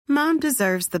Mom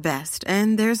deserves the best,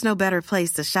 and there's no better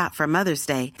place to shop for Mother's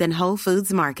Day than Whole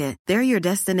Foods Market. They're your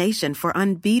destination for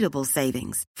unbeatable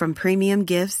savings, from premium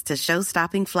gifts to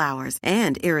show-stopping flowers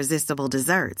and irresistible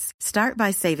desserts. Start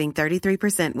by saving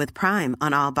 33% with Prime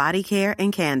on all body care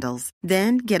and candles.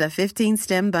 Then get a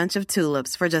 15-stem bunch of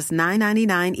tulips for just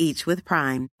 $9.99 each with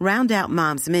Prime. Round out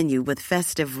Mom's menu with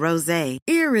festive rosé,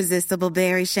 irresistible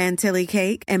berry chantilly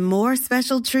cake, and more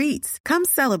special treats. Come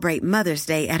celebrate Mother's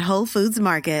Day at Whole Foods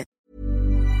Market.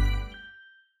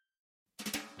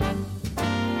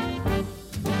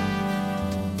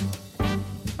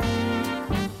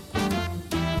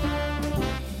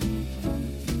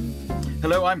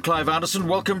 Hello, I'm Clive Anderson.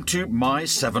 Welcome to My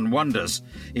Seven Wonders.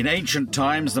 In ancient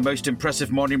times, the most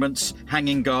impressive monuments,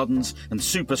 hanging gardens and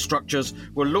superstructures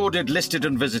were lauded, listed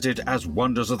and visited as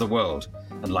wonders of the world.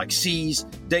 And like seas,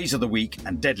 days of the week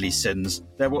and deadly sins,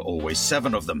 there were always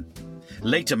seven of them.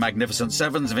 Later Magnificent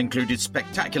Sevens have included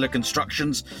spectacular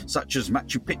constructions such as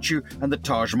Machu Picchu and the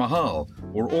Taj Mahal,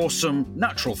 or awesome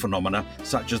natural phenomena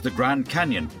such as the Grand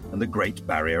Canyon and the Great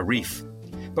Barrier Reef.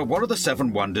 But what are the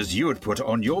seven wonders you would put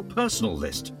on your personal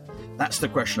list? That's the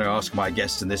question I ask my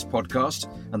guests in this podcast,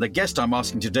 and the guest I'm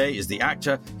asking today is the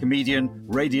actor, comedian,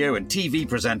 radio and TV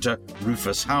presenter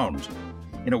Rufus Hound.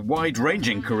 In a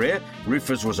wide-ranging career,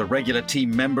 Rufus was a regular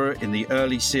team member in the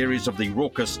early series of the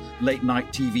raucous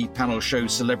late-night TV panel show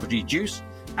Celebrity Juice,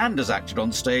 and has acted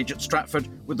on stage at Stratford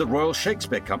with the Royal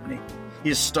Shakespeare Company. He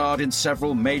has starred in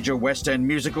several major West End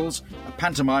musicals, a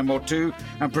pantomime or two,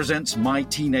 and presents My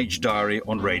Teenage Diary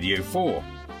on Radio 4.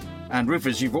 And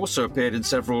Rufus, you've also appeared in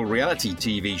several reality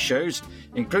TV shows,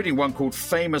 including one called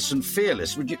Famous and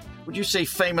Fearless. Would you say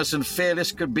Famous and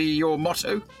Fearless could be your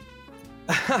motto?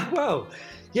 Well,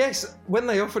 yes, when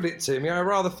they offered it to me, I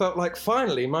rather felt like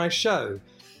finally my show.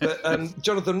 But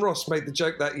Jonathan Ross made the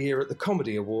joke that year at the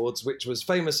Comedy Awards, which was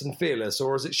Famous and Fearless,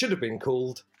 or as it should have been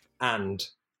called, And.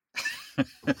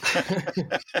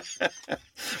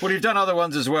 Well, you've done other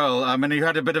ones as well. I mean, you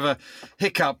had a bit of a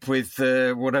hiccup with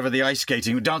whatever the ice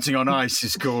skating, dancing on ice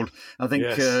is called. I think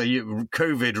Yes.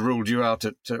 COVID ruled you out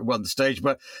at one stage,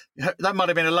 but that might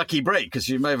have been a lucky break because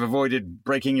you may have avoided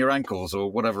breaking your ankles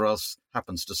or whatever else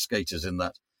happens to skaters in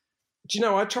that. Do you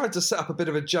know, I tried to set up a bit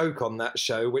of a joke on that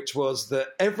show, which was that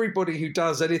everybody who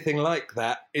does anything like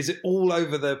that is all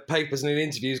over the papers and in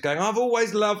interviews going, I've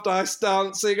always loved ice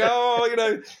dancing.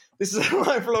 Oh, this is a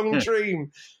lifelong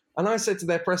dream. And I said to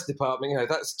their press department,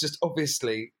 that's just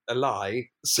obviously a lie.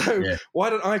 So Why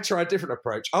don't I try a different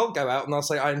approach? I'll go out and I'll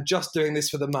say, I'm just doing this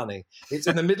for the money. It's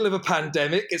in the middle of a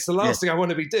pandemic. It's the last thing I want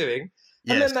to be doing.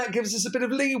 And then that gives us a bit of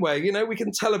leeway. We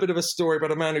can tell a bit of a story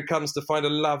about a man who comes to find a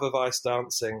love of ice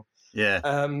dancing.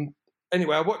 Yeah.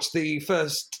 Anyway, I watched the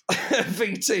first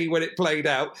VT when it played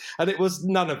out, and it was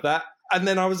none of that. And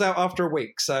then I was out after a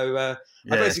week. So I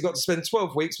basically got to spend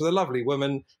 12 weeks with a lovely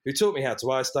woman who taught me how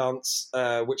to ice dance,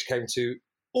 which came to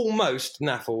almost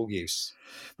naffle use.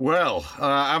 Well,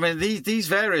 I mean, these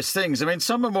various things, I mean,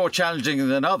 some are more challenging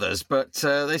than others, but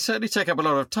they certainly take up a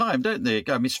lot of time, don't they?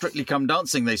 I mean, Strictly Come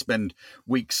Dancing, they spend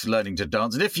weeks learning to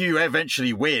dance. And if you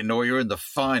eventually win or you're in the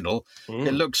final,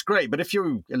 it looks great. But if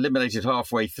you're eliminated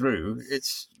halfway through,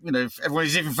 it's,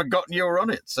 everyone's even forgotten you're on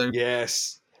it. So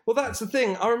yes. Well, that's the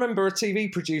thing. I remember a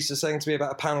TV producer saying to me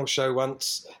about a panel show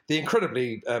once, the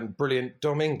incredibly brilliant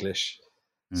Dom English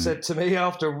said to me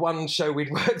after one show we'd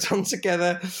worked on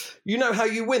together, you know how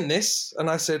you win this? And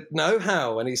I said, no,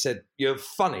 how? And he said, you're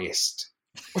funniest.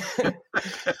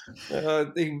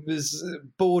 He was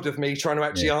bored of me trying to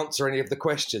actually answer any of the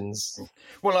questions.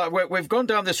 Well, we've gone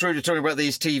down this route of talking about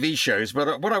these TV shows,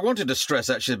 but what I wanted to stress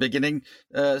actually at the beginning,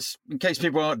 in case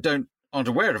people aren't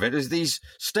aware of it, is these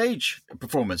stage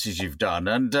performances you've done.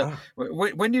 And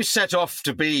when you set off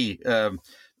to be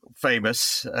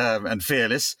famous and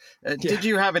fearless, did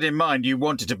you have it in mind you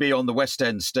wanted to be on the West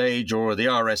End stage or the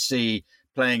RSC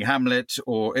playing Hamlet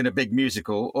or in a big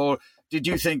musical? Or did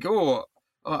you think,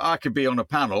 I could be on a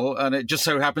panel, and it just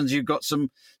so happens you got some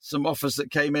offers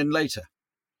that came in later?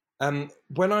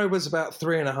 When I was about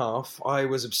 3.5, I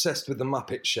was obsessed with The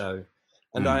Muppet Show.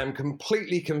 And I am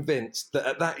completely convinced that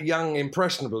at that young,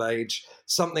 impressionable age,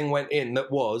 something went in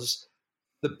that was,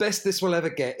 the best this will ever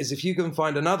get is if you can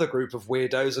find another group of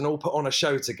weirdos and all put on a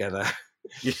show together.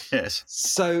 Yes.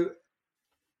 So,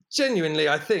 genuinely,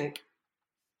 I think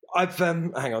I've...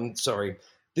 hang on, sorry.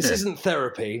 This isn't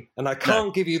therapy, and I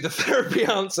can't give you the therapy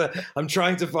answer. I'm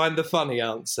trying to find the funny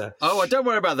answer. Oh, don't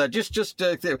worry about that.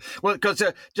 Because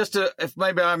if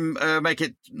maybe I'm make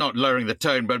it not lowering the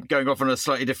tone, but going off on a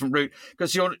slightly different route.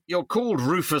 Because you're called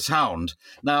Rufus Hound.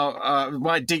 Now,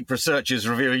 my deep researches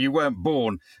reveal you weren't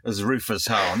born as Rufus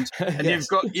Hound, and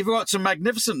you've got some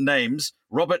magnificent names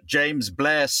Robert James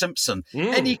Blair Simpson.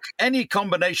 Any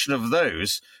combination of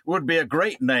those would be a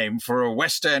great name for a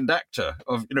West End actor.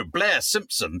 Of Blair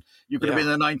Simpson, you could have been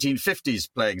in the 1950s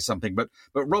playing something, but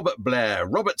Robert Blair,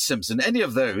 Robert Simpson, any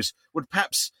of those would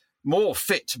perhaps more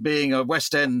fit being a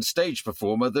West End stage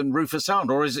performer than Rufus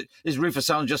Hound, or is Rufus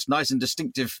Hound just nice and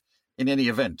distinctive in any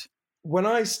event? When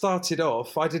I started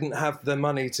off, I didn't have the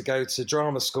money to go to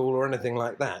drama school or anything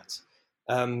like that.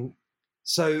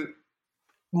 So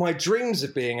my dreams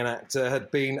of being an actor had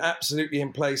been absolutely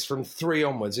in place from 3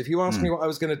 onwards. If you asked me what I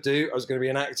was going to do, I was going to be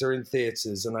an actor in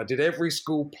theatres, and I did every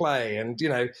school play and,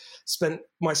 spent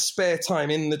my spare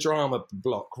time in the drama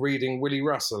block reading Willie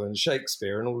Russell and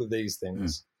Shakespeare and all of these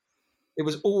things. It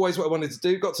was always what I wanted to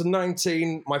do. Got to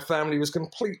 19, my family was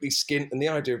completely skint, and the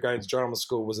idea of going to drama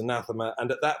school was anathema.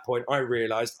 And at that point, I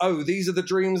realised, these are the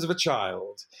dreams of a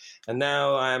child. And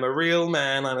now I am a real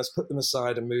man. I must put them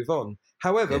aside and move on.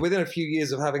 However, within a few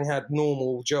years of having had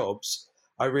normal jobs,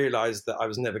 I realised that I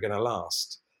was never going to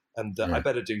last and that I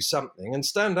better do something. And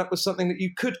stand-up was something that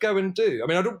you could go and do. I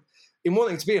mean, in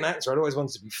wanting to be an actor, I'd always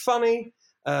wanted to be funny.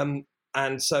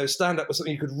 And so stand-up was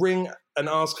something you could ring and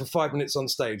ask for 5 minutes on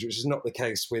stage, which is not the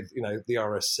case with, the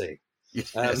RSC.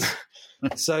 Yes.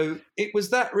 So it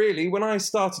was that really, when I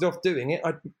started off doing it,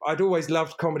 I'd always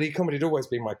loved comedy. Comedy had always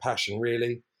been my passion,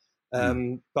 really.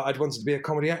 But I'd wanted to be a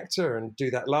comedy actor and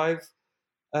do that live.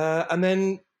 And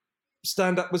then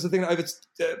stand-up was the thing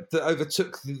that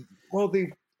overtook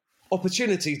the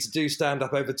opportunity to do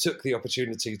stand-up overtook the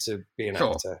opportunity to be an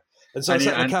actor. And so I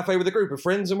sat in a cafe with a group of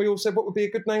friends and we all said, what would be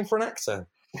a good name for an actor?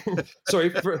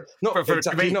 Sorry,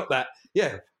 not that.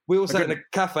 Yeah, we all sat in a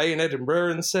cafe in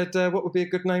Edinburgh and said, what would be a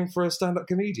good name for a stand-up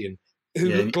comedian who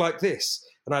looked like this?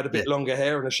 And I had a bit longer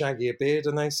hair and a shaggier beard.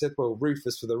 And they said, well,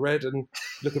 Rufus for the red and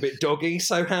look a bit doggy,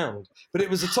 so Hound. But it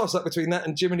was a toss-up between that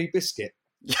and Jiminy Biscuit.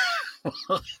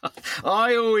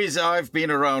 I've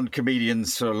been around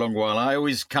comedians for a long while. I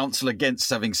always counsel against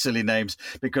having silly names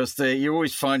because you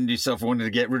always find yourself wanting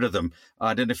to get rid of them.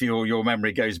 I don't know if your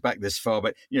memory goes back this far,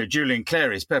 but Julian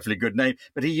Clary is a perfectly good name,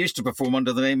 but he used to perform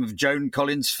under the name of Joan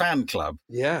Collins Fan Club.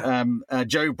 Yeah.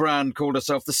 Joe Brown called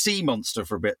herself the Sea Monster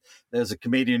for a bit. There's a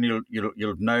comedian you'll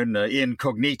have known, Ian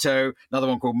Cognito, another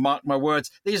one called Mark My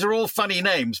Words. These are all funny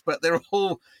names, but they're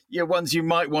all ones you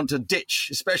might want to ditch,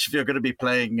 especially if you're going to be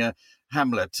playing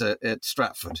Hamlet at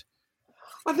Stratford.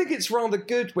 I think it's rather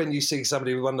good when you see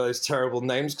somebody with one of those terrible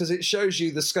names because it shows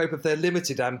you the scope of their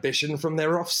limited ambition from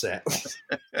their offset.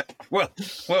 well,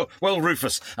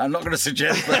 Rufus, I'm not going to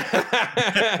suggest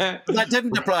that. That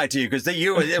didn't apply to you because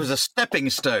it was a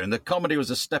stepping stone. The comedy was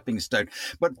a stepping stone.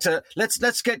 But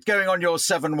let's get going on your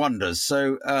 7 wonders.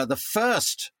 So the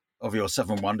first of your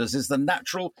 7 wonders is the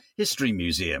Natural History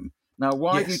Museum. Now,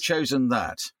 why have you chosen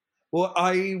that? Well,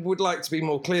 I would like to be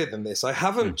more clear than this. I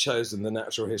haven't chosen the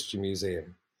Natural History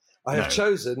Museum. I have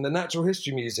chosen the Natural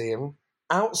History Museum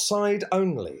outside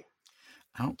only.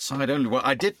 Outside only. Well,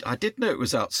 I did know it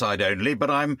was outside only,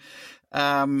 but I'm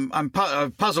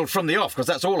puzzled from the off because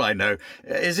that's all I know.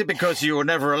 Is it because you were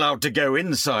never allowed to go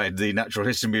inside the Natural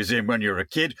History Museum when you were a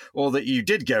kid, or that you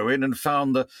did go in and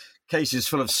found the cases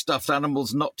full of stuffed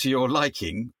animals not to your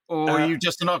liking, or are you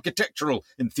just an architectural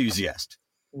enthusiast?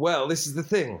 Well, this is the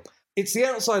thing. It's the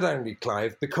outside only,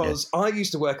 Clive, because I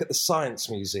used to work at the Science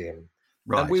Museum.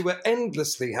 Right. And we were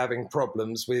endlessly having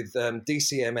problems with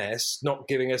DCMS not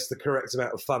giving us the correct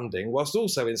amount of funding, whilst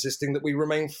also insisting that we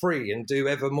remain free and do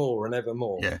ever more and ever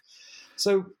more. Yeah.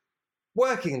 So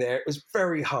working there, it was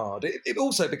very hard. It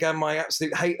also began my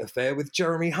absolute hate affair with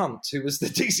Jeremy Hunt, who was the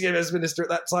DCMS minister at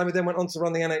that time, who then went on to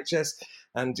run the NHS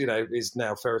and, is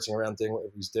now ferreting around doing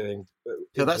whatever he's doing.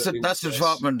 So that's the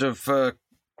Department of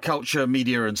Culture,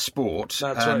 Media and Sport.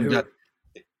 That's right, who are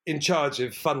in charge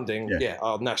of funding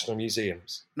our national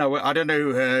museums. Now, I don't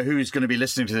know who's going to be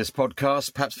listening to this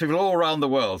podcast, perhaps people all around the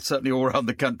world, certainly all around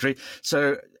the country.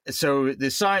 So the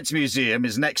Science Museum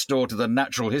is next door to the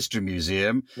Natural History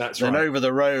Museum. That's right. Then over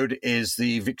the road is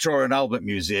the Victoria and Albert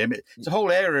Museum. It's a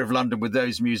whole area of London with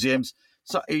those museums.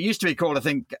 So it used to be called, I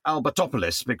think,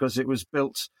 Albertopolis because it was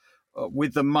built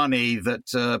with the money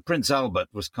that Prince Albert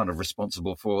was kind of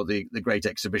responsible for the Great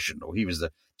Exhibition, or he was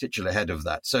the titular head of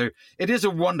that. So it is a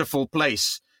wonderful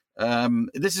place.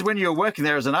 This is when you were working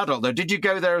there as an adult, though. Did you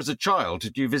go there as a child?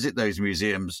 Did you visit those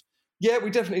museums? Yeah, we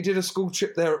definitely did a school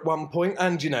trip there at one point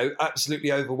and,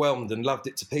 absolutely overwhelmed and loved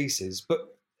it to pieces. But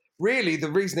really,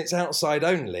 the reason it's outside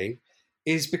only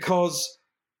is because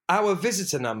our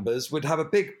visitor numbers would have a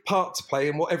big part to play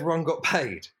in what everyone got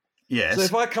paid. Yes. So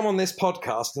if I come on this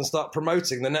podcast and start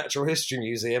promoting the Natural History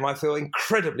Museum, I feel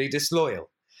incredibly disloyal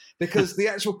because the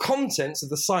actual contents of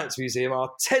the Science Museum are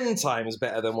 10 times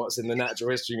better than what's in the Natural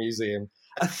History Museum.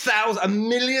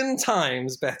 1,000,000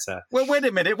 times better. Well, wait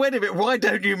a minute. Why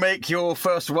don't you make your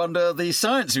first wonder the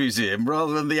Science Museum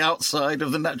rather than the outside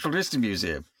of the Natural History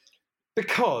Museum?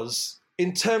 Because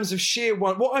in terms of sheer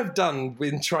what I've done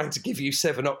in trying to give you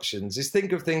 7 options is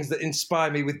think of things that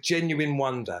inspire me with genuine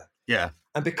wonder. Yeah.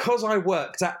 And because I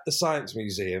worked at the Science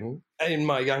Museum in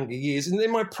my younger years, and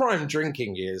in my prime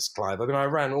drinking years, Clive, I mean, I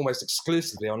ran almost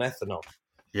exclusively on ethanol.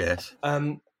 Yes.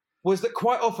 Was that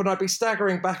quite often I'd be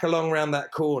staggering back along around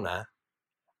that corner,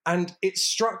 and it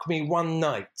struck me one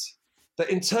night that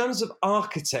in terms of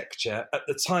architecture at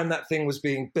the time that thing was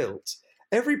being built,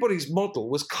 everybody's model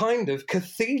was kind of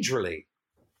cathedral-y.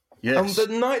 Yes. And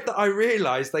the night that I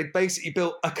realised they'd basically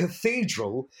built a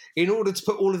cathedral in order to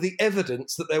put all of the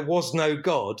evidence that there was no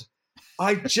God,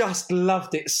 I just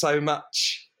loved it so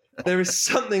much. There is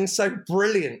something so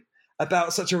brilliant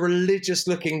about such a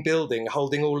religious-looking building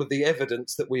holding all of the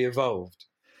evidence that we evolved.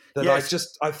 That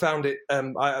Yes. I found it.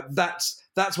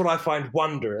 That's what I find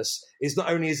wondrous. Is not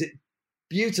only is it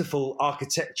beautiful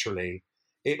architecturally,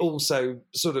 it also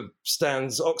sort of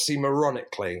stands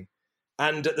oxymoronically,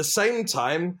 and at the same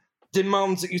time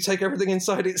demands that you take everything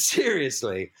inside it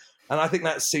seriously. And I think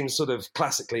that seems sort of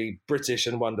classically British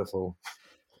and wonderful.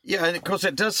 Yeah, and of course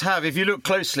it does have, if you look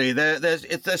closely,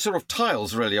 there's sort of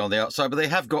tiles really on the outside, but they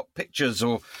have got pictures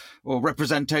or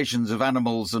representations of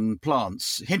animals and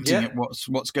plants hinting at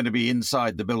what's going to be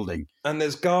inside the building. And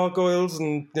there's gargoyles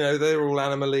and, they're all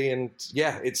animally. And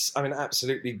it's,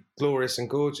 absolutely glorious and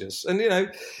gorgeous. And,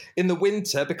 in the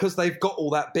winter, because they've got all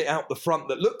that bit out the front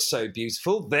that looks so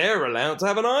beautiful, they're allowed to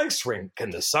have an ice rink. Can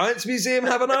the Science Museum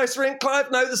have an ice rink,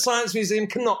 Clive? No, the Science Museum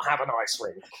cannot have an ice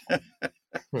rink.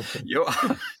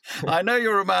 I know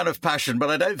you're a man of passion, but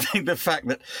I don't think the fact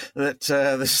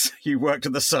that you worked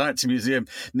at the Science Museum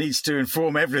needs to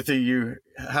inform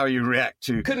how you react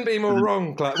to. Couldn't be more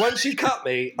wrong, Clive. Once you cut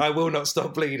me, I will not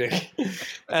stop bleeding.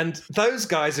 And those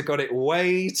guys have got it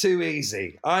way too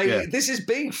easy. This is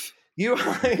beef.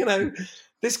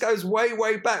 This goes way,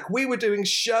 way back. We were doing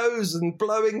shows and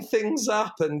blowing things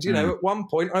up. And, at one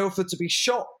point I offered to be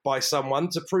shot by someone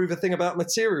to prove a thing about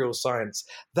material science.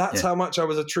 That's how much I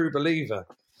was a true believer.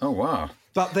 Oh, wow.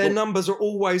 But their numbers are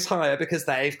always higher because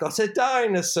they've got a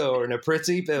dinosaur in a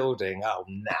pretty building. Oh,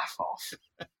 naff off.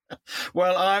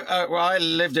 Well, I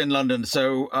lived in London,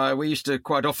 so we used to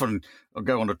quite often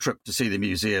go on a trip to see the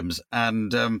museums.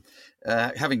 And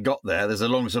having got there's a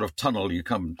long sort of tunnel you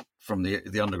come from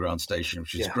the underground station,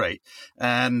 which is great.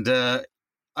 And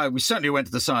we certainly went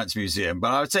to the Science Museum,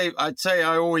 but I'd say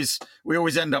we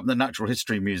always end up in the Natural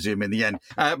History Museum in the end.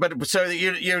 But so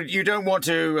you don't want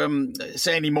to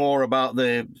say any more about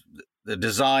the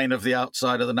design of the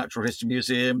outside of the Natural History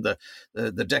Museum,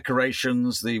 the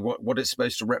decorations, what it's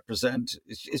supposed to represent.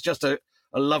 It's just a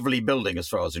lovely building as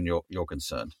far as you're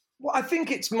concerned. Well, I think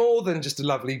it's more than just a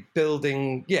lovely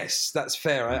building. Yes, that's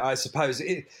fair, I suppose.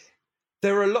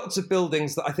 There are lots of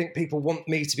buildings that I think people want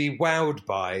me to be wowed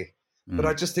by, but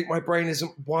I just think my brain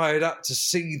isn't wired up to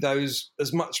see those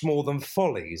as much more than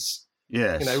follies.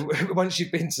 Yes. Once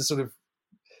you've been to sort of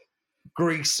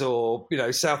Greece or,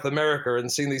 South America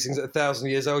and seen these things at 1,000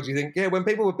 years old, you think, when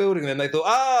people were building them, they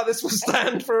thought, this will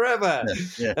stand forever.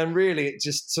 Yeah. And really, it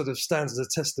just sort of stands as a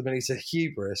testimony to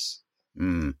hubris.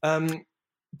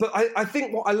 But I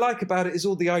think what I like about it is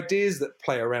all the ideas that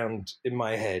play around in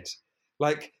my head.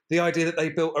 Like the idea that they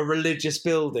built a religious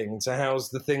building to house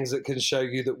the things that can show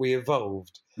you that we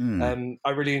evolved. I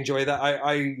really enjoy that.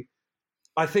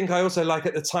 I think I also like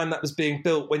at the time that was being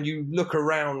built, when you look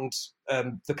around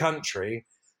the country,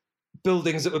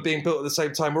 buildings that were being built at the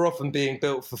same time were often being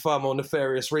built for far more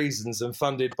nefarious reasons and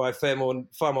funded by far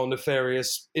more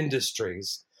nefarious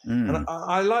industries. And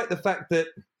I like the fact that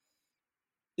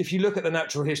if you look at the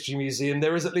Natural History Museum,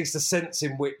 there is at least a sense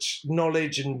in which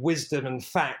knowledge and wisdom and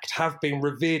fact have been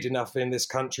revered enough in this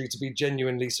country to be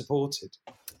genuinely supported.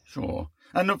 Sure.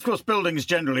 And of course, buildings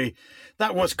generally,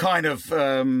 that was kind of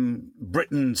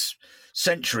Britain's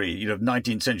century,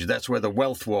 19th century. That's where the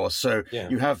wealth was. So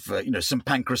you have, St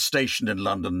Pancras Station in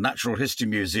London, Natural History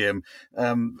Museum,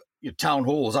 town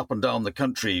halls up and down the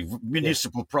country,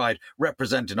 municipal pride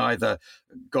representing either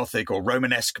Gothic or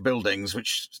Romanesque buildings,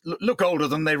 which look older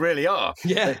than they really are.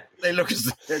 Yeah. They look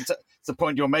it's the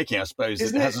point you're making, I suppose.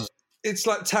 Isn't it? It's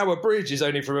like Tower Bridge is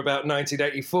only from about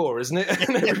 1984, isn't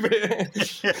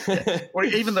it? Well,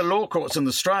 even the law courts in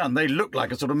the Strand, they look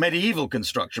like a sort of medieval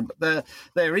construction, but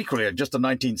they're equally just a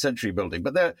 19th century building.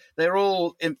 But they're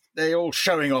all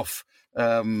showing off,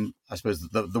 I suppose,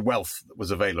 the wealth that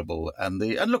was available and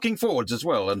looking forwards as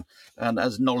well, and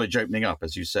as knowledge opening up,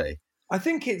 as you say. I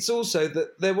think it's also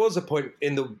that there was a point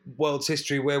in the world's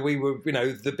history where we were,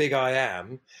 the big I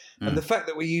am. And the fact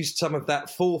that we used some of that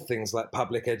for things like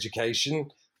public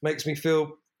education makes me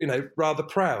feel, rather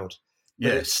proud.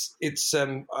 But Yes. it's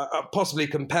possibly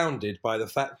compounded by the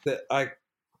fact that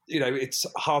it's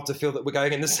hard to feel that we're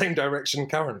going in the same direction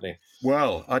currently.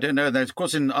 Well, I don't know. There's, of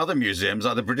course, in other museums,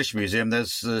 like the British Museum,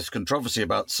 there's controversy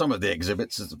about some of the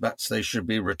exhibits. That they should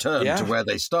be returned to where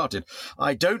they started.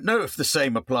 I don't know if the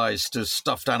same applies to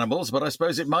stuffed animals, but I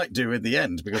suppose it might do in the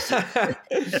end, because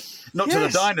not to the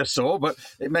dinosaur, but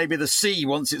it may be the sea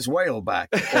wants its whale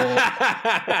back.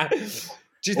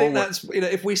 Do you think that's,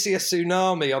 if we see a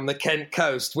tsunami on the Kent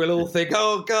coast, we'll all think,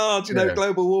 oh, God,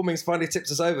 global warming's finally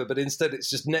tipped us over, but instead it's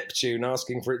just Neptune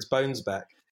asking for its bones back.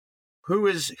 Who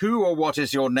or what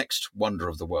is your next wonder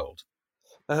of the world?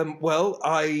 Well,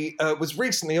 I was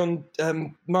recently on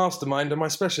Mastermind, and my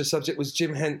special subject was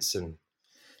Jim Henson.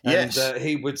 And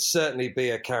he would certainly be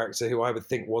a character who I would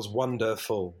think was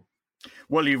wonderful.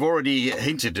 Well, you've already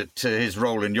hinted at his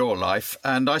role in your life,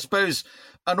 and I suppose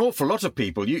an awful lot of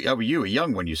people, you were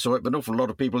young when you saw it, but an awful lot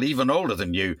of people, even older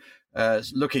than you,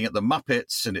 looking at the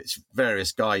Muppets and its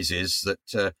various guises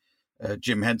that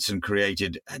Jim Henson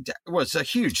created, was a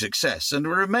huge success and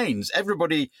remains.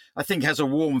 Everybody, I think, has a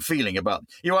warm feeling about.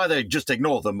 You either just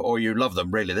ignore them or you love them.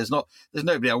 Really, there's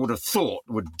nobody I would have thought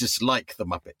would dislike the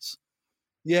Muppets.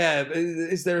 Yeah,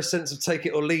 is there a sense of take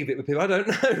it or leave it with people? I don't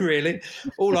know, really.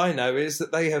 All I know is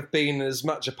that they have been as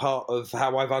much a part of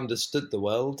how I've understood the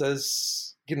world as,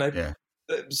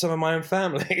 some of my own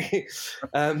family.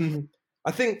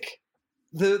 I think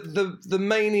the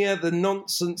mania, the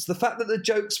nonsense, the fact that the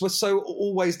jokes were so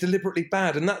always deliberately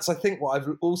bad, and that's, I think, what I've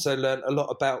also learned a lot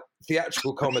about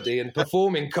theatrical comedy and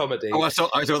performing comedy. Oh, I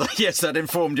thought that, yes, that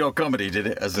informed your comedy, did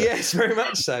it? Yes, very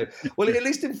much so. Well, it at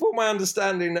least informed my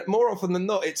understanding that more often than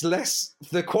not, it's less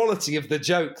the quality of the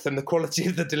joke than the quality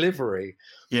of the delivery.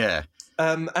 Yeah.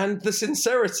 And the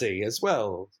sincerity as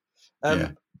well.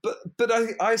 But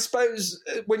I suppose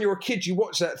when you're a kid, you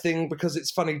watch that thing because it's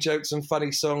funny jokes and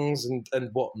funny songs and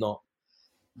whatnot.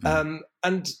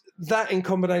 And that in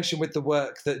combination with the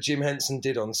work that Jim Henson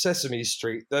did on Sesame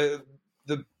Street,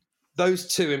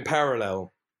 those two in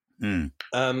parallel,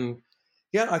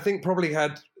 I think probably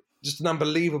had just an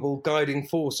unbelievable guiding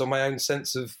force on my own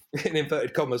sense of, in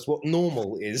inverted commas, what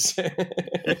normal is.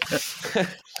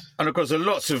 And of course, there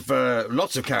are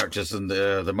lots of characters in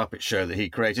the Muppet Show that he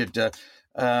created.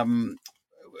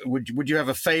 Would you have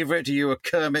a favourite? Are you a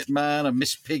Kermit man, a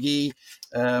Miss Piggy?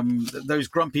 Those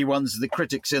grumpy ones, the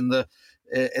critics in the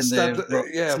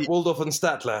Waldorf and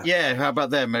Statler. Yeah, how about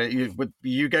them? Would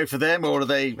you go for them, or do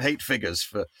they hate figures?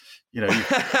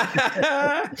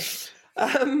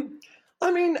 I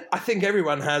mean, I think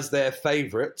everyone has their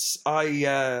favourites. I'm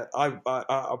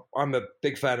a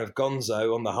big fan of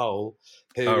Gonzo on the whole,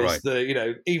 who is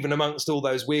the, even amongst all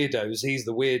those weirdos, he's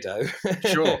the weirdo.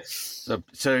 Sure.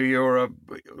 So you're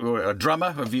a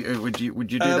drummer? Would you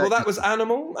do that? Well, that was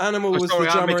Animal. Animal was the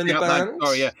drummer in the band.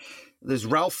 Oh, yeah. There's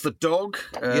Ralph the dog.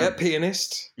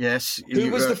 Pianist. Yes. Who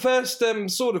was the first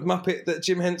sort of Muppet that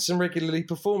Jim Henson regularly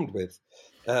performed with,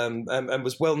 and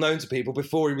was well known to people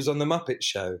before he was on the Muppet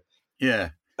Show. Yeah.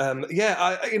 Kind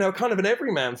of an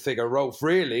everyman figure, Rolf,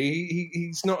 really.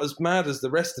 He's not as mad as the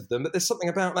rest of them, but there's something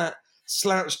about that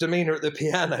slouched demeanour at the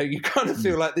piano. You kind of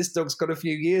feel like this dog's got a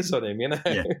few years on him,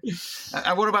 Yeah.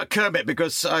 And what about Kermit?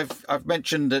 Because I've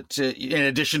mentioned that in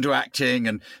addition to acting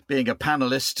and being a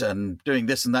panellist and doing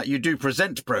this and that, you do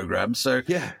present programmes. So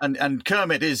yeah. And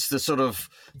Kermit is the sort of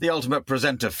the ultimate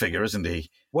presenter figure, isn't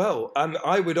he? Well,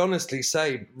 I would honestly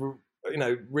say,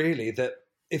 really that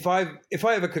if I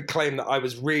ever could claim that I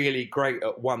was really great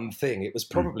at one thing, it was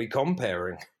probably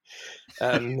comparing.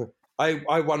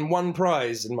 I won one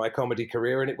prize in my comedy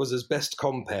career, and it was as best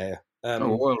compare.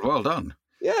 Well done.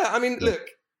 Yeah, I mean, look,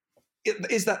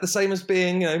 is that the same as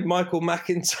being, Michael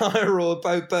McIntyre or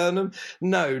Bo Burnham?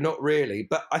 No, not really.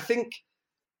 But I think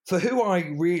for who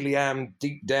I really am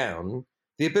deep down,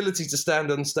 the ability to stand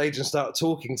on stage and start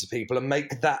talking to people and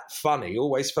make that funny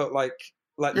always felt like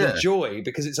the joy,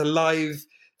 because it's a live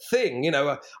thing.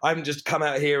 I haven't just come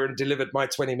out here and delivered my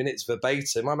 20 minutes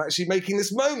verbatim. I'm actually making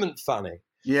this moment funny.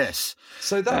 Yes.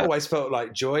 So that always felt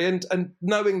like joy, and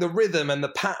knowing the rhythm and the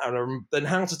pattern and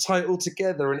how to tie it all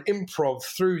together and improv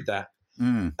through that.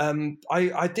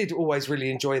 I did always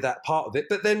really enjoy that part of it.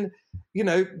 But then,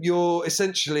 you're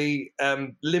essentially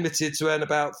limited to earn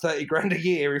about 30 grand a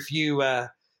year if you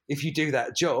do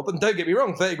that job. And don't get me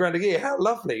wrong, 30 grand a year, how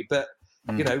lovely. But,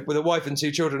 with a wife and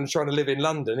two children trying to live in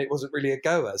London, it wasn't really a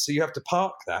goer. So you have to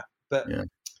park that. But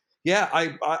Yeah,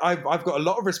 I've got a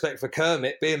lot of respect for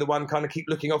Kermit being the one kind of keep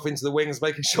looking off into the wings,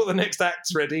 making sure the next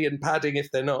act's ready and padding if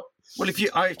they're not. Well, if you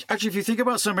think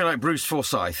about somebody like Bruce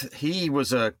Forsyth, he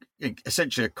was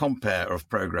essentially a compere of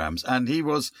programs, and he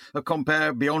was a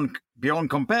compere beyond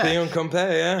compare. Beyond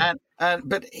compare, yeah.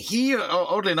 But he,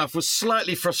 oddly enough, was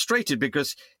slightly frustrated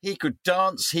because he could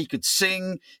dance, he could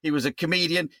sing, he was a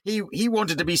comedian. He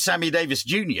wanted to be Sammy Davis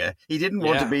Jr. He didn't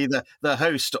want to be the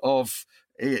host of,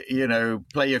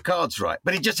 Play Your Cards Right.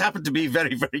 But he just happened to be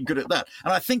very, very good at that.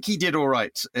 And I think he did all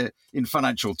right in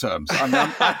financial terms.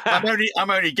 I'm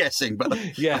only guessing,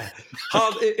 but yeah,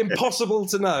 impossible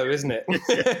to know, isn't it?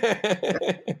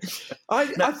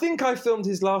 I think I filmed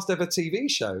his last ever TV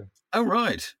show. Oh,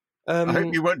 right. I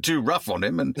hope you weren't too rough on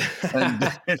him and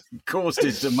caused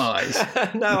his demise.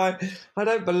 No, I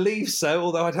don't believe so,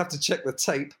 although I'd have to check the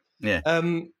tape. Yeah.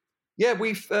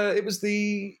 It was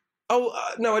the...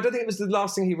 no, I don't think it was the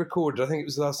last thing he recorded. I think it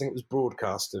was the last thing that was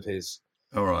broadcast of his.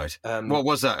 All right. What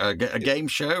was that, a game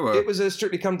show? Or? It was a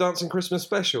Strictly Come Dancing Christmas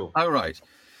special. Oh, right.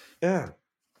 Yeah.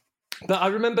 But I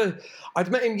remember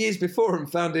I'd met him years before and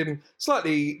found him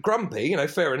slightly grumpy,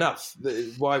 fair enough.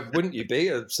 Why wouldn't you be?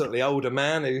 A certainly older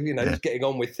man who, who's getting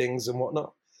on with things and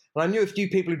whatnot. And I knew a few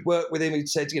people who'd worked with him who'd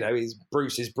said, he's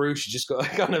Bruce is Bruce. You just got to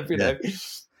kind of,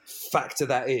 factor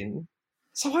that in.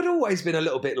 So I'd always been a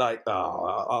little bit like,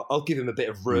 I'll give him a bit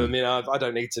of room. I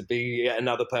don't need to be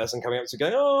another person coming up to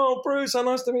go, oh, Bruce, how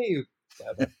nice to meet you.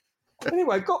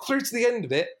 Anyway, I got through to the end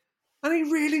of it. And he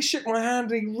really shook my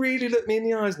hand and he really looked me in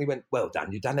the eyes and he went, well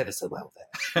done, you've done ever so well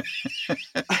there.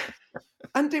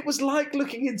 And it was like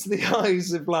looking into the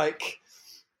eyes of like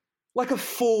a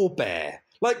forebear.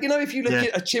 Like, if you look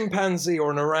at a chimpanzee or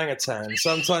an orangutan,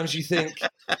 sometimes you think,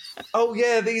 oh,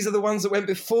 yeah, these are the ones that went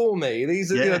before me.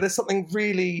 These are, there's something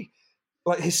really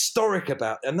like historic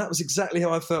about it. And that was exactly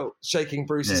how I felt shaking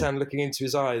Bruce's hand, looking into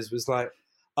his eyes, was like,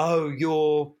 oh,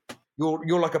 you're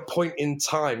like a point in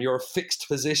time. You're a fixed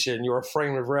position. You're a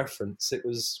frame of reference. It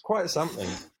was quite something.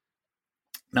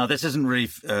 Now, this isn't really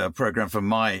a program for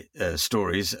my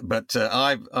stories, but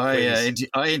I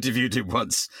interviewed him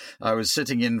once. I was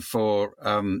sitting in for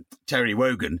Terry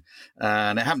Wogan,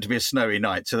 and it happened to be a snowy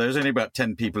night. So there was only about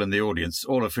 10 people in the audience,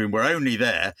 all of whom were only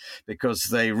there because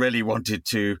they really wanted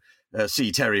to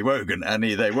see Terry Wogan, and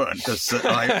they weren't because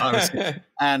I was.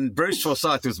 And Bruce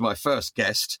Forsyth was my first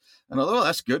guest. And I thought, well,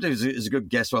 that's good. He's a good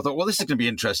guest. So I thought, well, this is going to be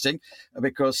interesting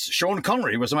because Sean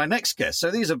Connery was my next guest. So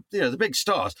these are the big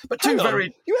stars. But you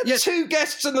had two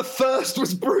guests, and the first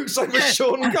was Bruce over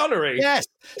Sean Connery. Yes.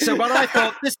 So, but I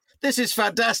thought this is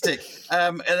fantastic,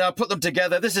 and I put them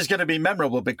together. This is going to be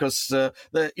memorable because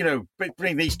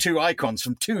bring these two icons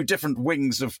from two different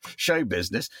wings of show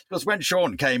business. Because when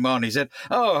Sean came on, he said,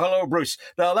 "Oh, hello, Bruce.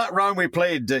 Now that round we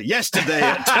played yesterday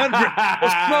at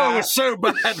Turnberry was so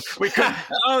bad we couldn't."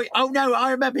 Oh no,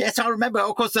 I remember. Yes, I remember.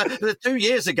 Of course, the 2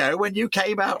 years ago when you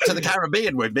came out to the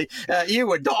Caribbean with me, you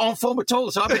were not on form at all.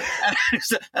 So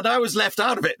and I was left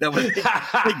out of it. They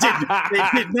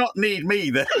did not need me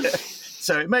there.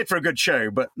 So it made for a good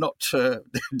show, but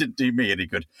didn't do me any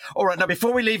good. All right, now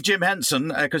before we leave Jim Henson,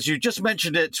 because you just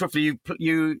mentioned it swiftly,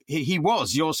 he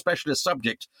was your specialist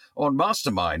subject on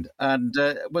Mastermind, and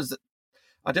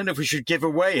I don't know if we should give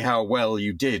away how well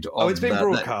you did. It's been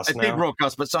broadcast now. It's been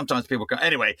broadcast, but sometimes people can't.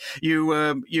 Anyway,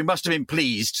 you must have been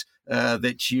pleased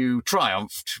that you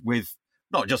triumphed with.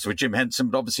 Not just with Jim Henson,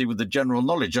 but obviously with the general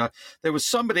knowledge. There was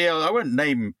somebody, I won't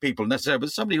name people necessarily,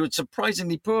 but somebody who had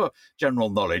surprisingly poor general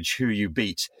knowledge who you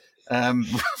beat.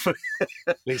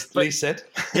 Lee said.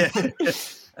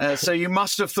 Yeah. So you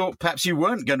must have thought perhaps you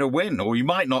weren't going to win, or you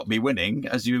might not be winning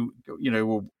as you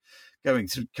were coming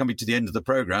to the end of the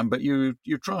program, but you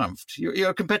triumphed.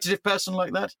 You're a competitive person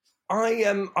like that?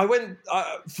 I went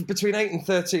between 8 and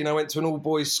 13. I went to an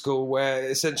all-boys school where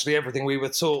essentially everything we were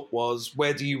taught was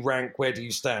where do you rank, where do you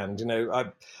stand.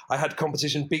 I had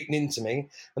competition beaten into me,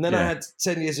 and then I had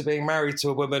 10 years of being married to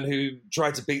a woman who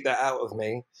tried to beat that out of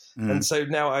me. And so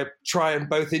now I try and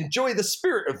both enjoy the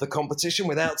spirit of the competition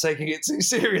without taking it too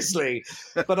seriously.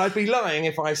 But I'd be lying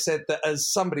if I said that as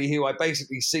somebody who I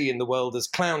basically see in the world as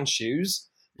clown shoes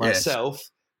myself.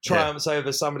 Triumphs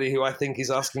over somebody who I think is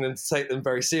asking them to take them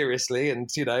very seriously, and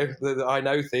I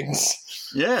know things.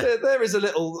 Yeah, there is a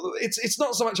little. It's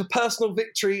not so much a personal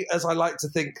victory as I like to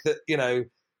think that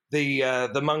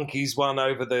the monkeys won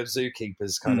over the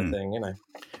zookeepers kind of thing.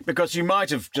 Because you might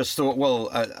have just thought,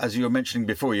 well, as you were mentioning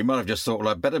before, you might have just thought, well,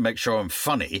 I better make sure I'm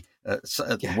funny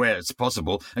where it's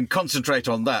possible and concentrate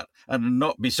on that and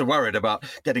not be so worried about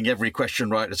getting every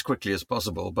question right as quickly as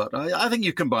possible. But I think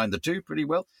you combined the two pretty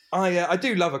well. I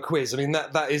do love a quiz. I mean,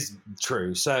 that is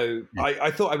true. So I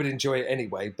thought I would enjoy it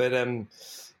anyway. But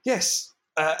Yes.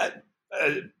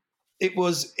 It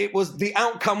was the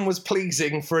outcome was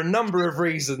pleasing for a number of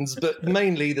reasons, but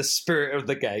mainly the spirit of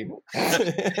the game.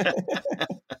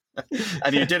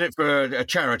 And you did it for a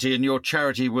charity, and your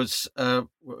charity was the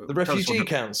Refugee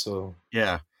Council.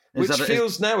 Yeah. Which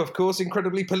feels now, of course,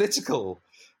 incredibly political.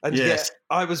 And yet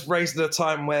I was raised at a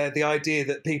time where the idea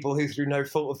that people who, through no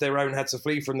fault of their own, had to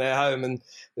flee from their home and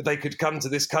that they could come to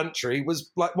this country was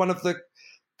like one of the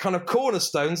kind of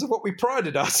cornerstones of what we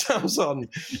prided ourselves on.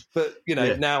 But,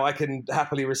 now I can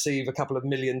happily receive a couple of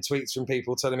million tweets from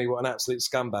people telling me what an absolute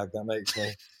scumbag that makes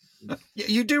me.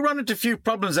 You do run into a few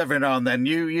problems every now and then.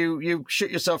 You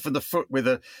shoot yourself in the foot with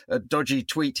a dodgy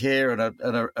tweet here and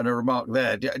a remark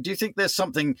there. Do you think there's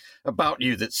something about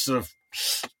you that sort of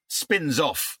spins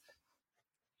off?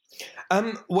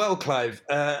 Well, Clive,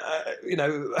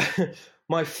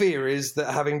 my fear is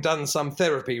that having done some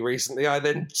therapy recently, I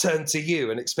then turn to you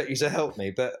and expect you to help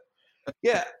me. But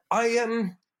yeah,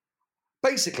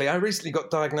 Basically, I recently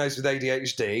got diagnosed with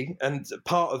ADHD, and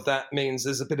part of that means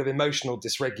there's a bit of emotional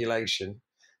dysregulation.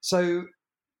 So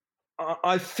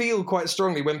I feel quite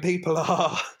strongly when people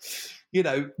are,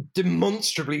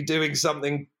 demonstrably doing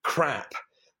something crap,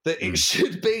 that it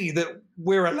should be that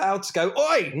we're allowed to go,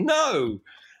 oi, no!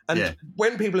 And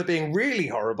when people are being really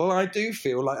horrible, I do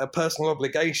feel like a personal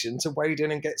obligation to wade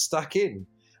in and get stuck in.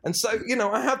 And so,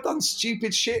 I have done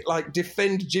stupid shit like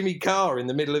defend Jimmy Carr in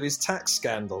the middle of his tax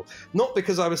scandal. Not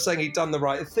because I was saying he'd done the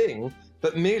right thing,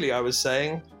 but merely I was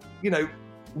saying,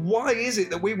 why is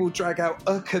it that we will drag out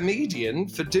a comedian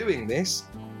for doing this,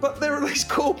 but there are these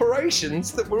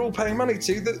corporations that we're all paying money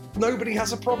to that nobody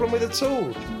has a problem with at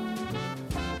all?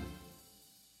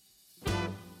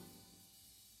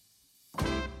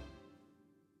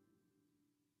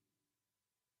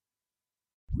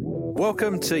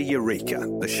 Welcome to Eureka,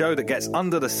 the show that gets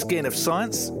under the skin of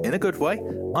science in a good way.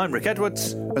 I'm Rick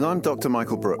Edwards. And I'm Dr.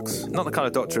 Michael Brooks. Not the kind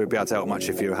of doctor who'd be able to help much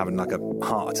if you were having like a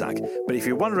heart attack. But if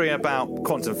you're wondering about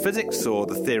quantum physics or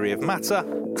the theory of matter,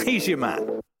 he's your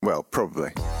man. Well,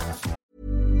 probably.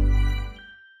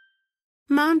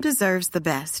 Mom deserves the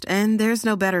best, and there's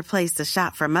no better place to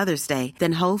shop for Mother's Day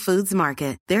than Whole Foods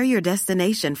Market. They're your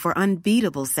destination for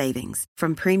unbeatable savings,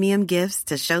 from premium gifts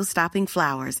to show-stopping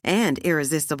flowers and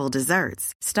irresistible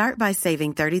desserts. Start by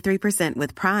saving 33%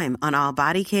 with Prime on all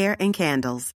body care and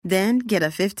candles. Then get a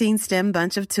 15-stem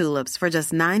bunch of tulips for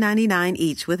just $9.99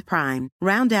 each with Prime.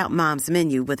 Round out Mom's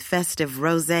menu with festive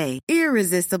rosé,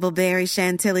 irresistible berry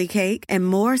chantilly cake, and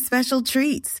more special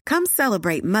treats. Come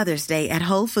celebrate Mother's Day at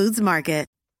Whole Foods Market.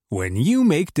 When you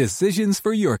make decisions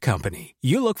for your company,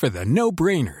 you look for the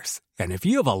no-brainers. And if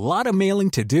you have a lot of mailing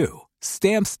to do,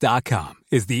 Stamps.com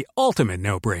is the ultimate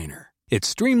no-brainer. It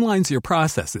streamlines your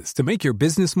processes to make your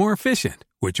business more efficient,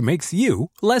 which makes you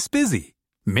less busy.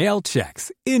 Mail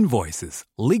checks, invoices,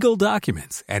 legal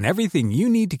documents, and everything you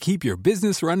need to keep your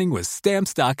business running with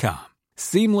Stamps.com.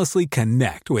 Seamlessly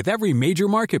connect with every major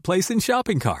marketplace and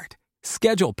shopping cart.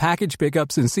 Schedule package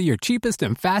pickups and see your cheapest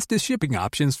and fastest shipping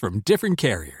options from different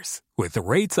carriers, with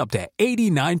rates up to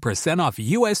 89% off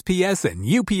USPS and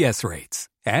UPS rates.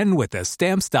 And with the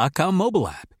Stamps.com mobile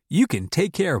app, you can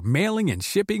take care of mailing and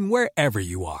shipping wherever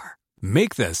you are.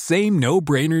 Make the same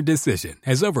no-brainer decision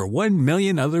as over 1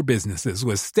 million other businesses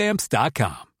with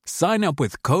Stamps.com. Sign up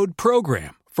with code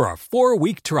PROGRAM for a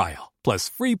 4-week trial, plus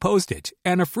free postage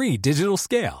and a free digital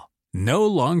scale. No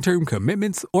long-term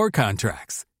commitments or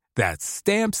contracts. That's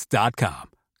Stamps.com.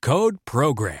 Code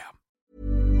PROGRAM.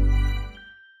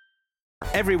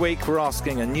 Every week we're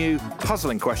asking a new,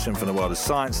 puzzling question from the world of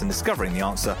science and discovering the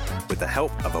answer with the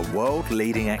help of a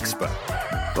world-leading expert.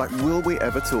 Like, will we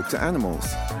ever talk to animals?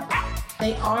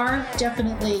 They are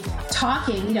definitely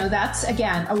talking. That's,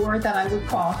 again, a word that I would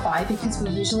qualify because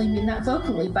we usually mean that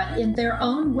vocally, but in their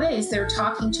own ways, they're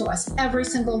talking to us every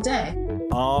single day.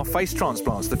 Are face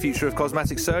transplants the future of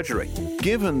cosmetic surgery?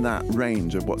 Given that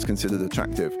range of what's considered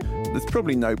attractive, there's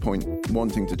probably no point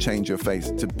wanting to change your face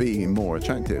to be more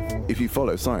attractive if you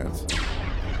follow science.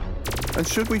 And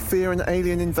should we fear an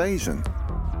alien invasion?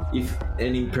 If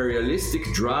an imperialistic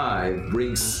drive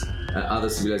brings other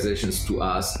civilizations to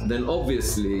us, then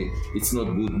obviously it's not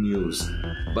good news.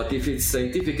 But if it's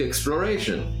scientific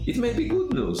exploration, it may be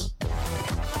good news.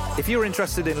 If you're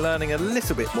interested in learning a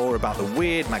little bit more about the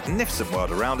weird, magnificent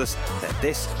world around us, then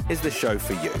this is the show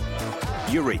for you.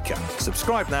 Eureka.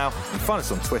 Subscribe now and find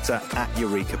us on Twitter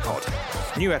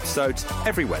 @EurekaPod. New episodes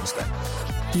every Wednesday.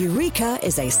 Eureka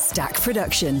is a Stack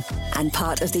production and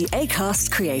part of the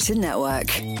Acast Creator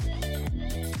Network.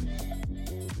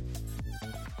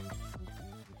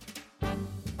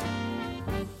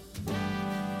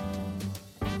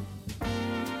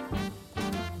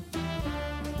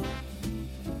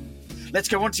 Let's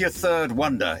go on to your third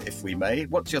wonder, if we may.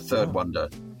 What's your third wonder,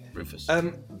 Rufus?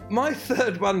 My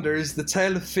third wonder is the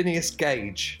tale of Phineas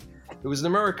Gage, who was an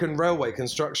American railway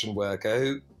construction worker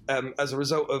who, as a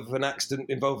result of an accident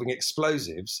involving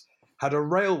explosives, had a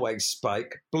railway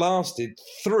spike blasted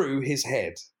through his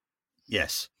head.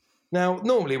 Yes. Now,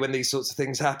 normally when these sorts of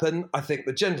things happen, I think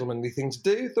the gentlemanly thing to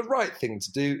do, the right thing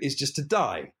to do, is just to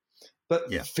die.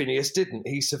 But Phineas didn't.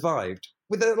 He survived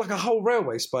with a whole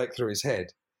railway spike through his head.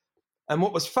 And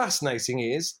what was fascinating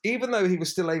is, even though he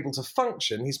was still able to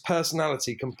function, his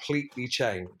personality completely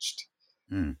changed.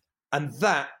 Mm. And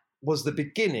that was the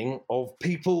beginning of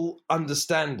people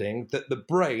understanding that the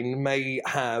brain may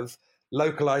have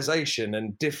localization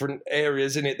and different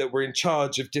areas in it that were in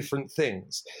charge of different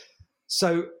things.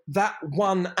 So that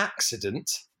one accident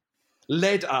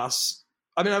led us,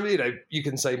 you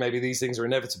can say maybe these things are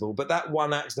inevitable, but that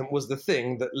one accident was the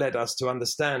thing that led us to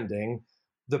understanding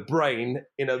the brain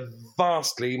in a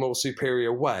vastly more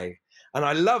superior way. And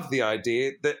I love the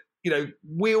idea that,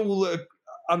 we all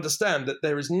understand that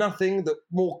there is nothing that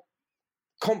more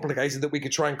complicated that we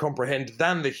could try and comprehend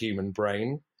than the human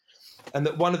brain. And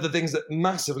that one of the things that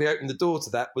massively opened the door to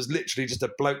that was literally just a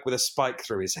bloke with a spike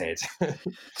through his head.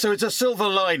 So it's a silver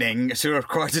lining to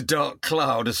quite a dark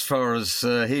cloud as far as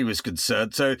he was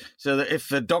concerned. So that if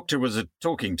the doctor was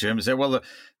talking to him and said, well,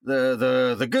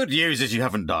 the good news is you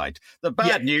haven't died. The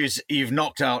bad news, you've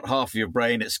knocked out half of your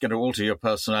brain. It's going to alter your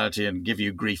personality and give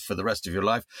you grief for the rest of your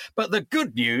life. But the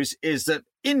good news is that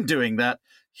in doing that,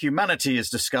 humanity has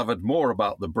discovered more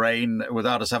about the brain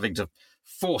without us having to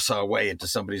force our way into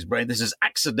somebody's brain. This has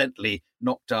accidentally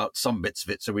knocked out some bits of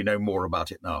it, so we know more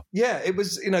about it now. Yeah, it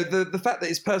was, the fact that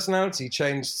his personality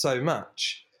changed so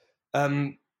much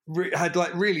had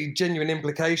really genuine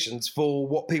implications for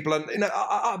what people,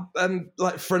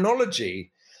 like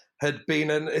phrenology had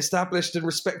been an established and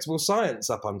respectable science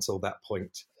up until that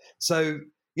point. So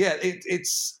yeah,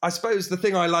 it's. I suppose the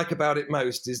thing I like about it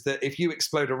most is that if you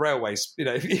explode a railway,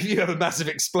 if you have a massive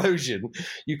explosion,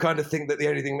 you kind of think that the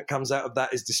only thing that comes out of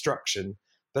that is destruction.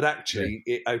 But actually,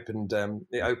 it opened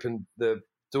the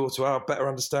door to our better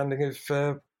understanding of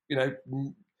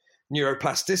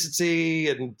neuroplasticity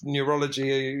and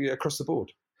neurology across the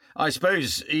board. I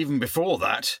suppose even before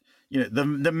that,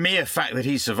 the mere fact that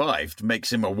he survived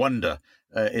makes him a wonder.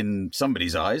 In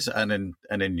somebody's eyes and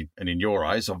in your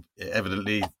eyes,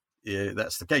 evidently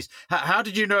that's the case. How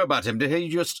did you know about him? Did he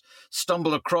just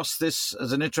stumble across this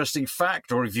as an interesting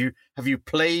fact, or have you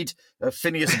played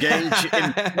Phineas Gage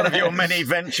in one of your many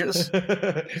ventures?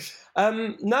 No,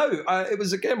 it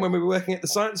was again when we were working at the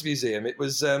Science Museum. It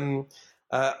was.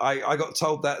 I got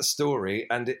told that story,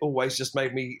 and it always just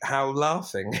made me howl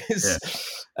laughing.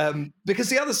 Because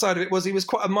the other side of it was he was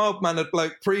quite a mild-mannered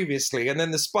bloke previously, and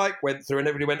then the spike went through, and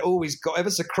everybody went, "Oh, he's got ever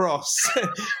so cross."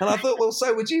 And I thought, well,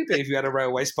 so would you be if you had a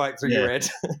railway spike through your head?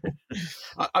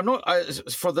 I'm not.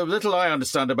 For the little I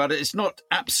understand about it, it's not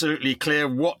absolutely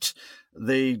clear what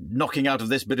the knocking out of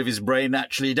this bit of his brain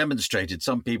actually demonstrated.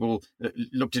 Some people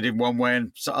looked at it one way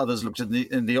and others looked at it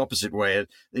in the opposite way.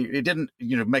 It didn't,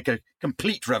 make a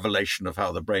complete revelation of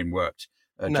how the brain worked.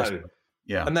 No.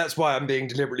 Yeah. And that's why I'm being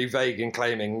deliberately vague in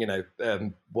claiming,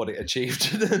 what it achieved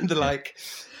and the like.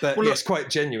 But yes, quite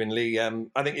genuinely, I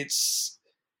think it's.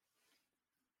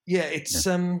 I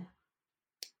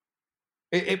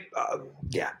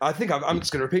think I'm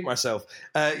just going to repeat myself.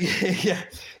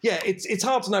 It's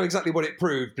hard to know exactly what it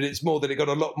proved, but it's more that it got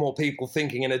a lot more people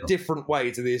thinking in a different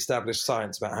way to the established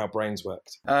science about how brains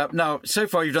worked. Now, so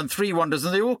far you've done 3 wonders,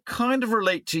 and they all kind of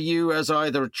relate to you as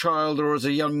either a child or as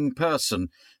a young person.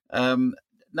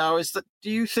 Now, do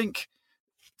you think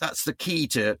that's the key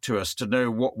to us, to know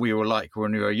what we were like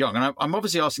when we were young? And I'm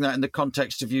obviously asking that in the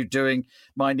context of you doing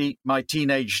my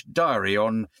teenage diary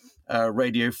on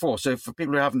Radio 4. So for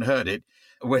people who haven't heard it,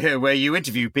 where you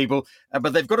interview people,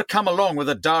 but they've got to come along with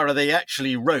a diary they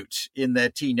actually wrote in their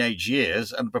teenage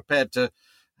years and prepared to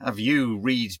have you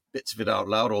read bits of it out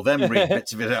loud, or them read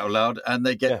bits of it out loud, and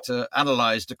they get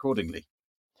analysed accordingly.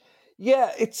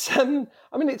 Yeah, it started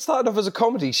off as a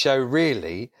comedy show,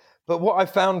 really. But what I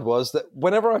found was that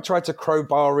whenever I tried to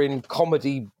crowbar in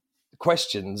comedy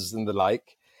questions and the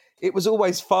like, it was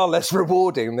always far less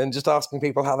rewarding than just asking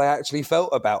people how they actually felt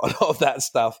about a lot of that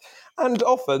stuff. And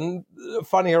often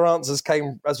funnier answers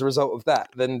came as a result of that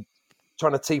than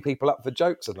trying to tee people up for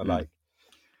jokes and the like.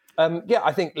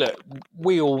 I think, look,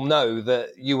 we all know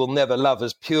that you will never love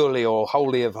as purely or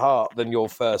wholly of heart than your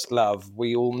first love.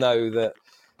 We all know that,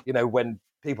 when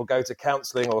people go to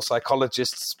counselling or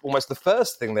psychologists, almost the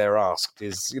first thing they're asked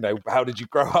is, how did you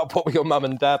grow up? What were your mum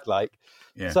and dad like?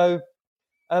 Yeah. So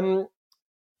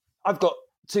I've got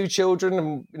 2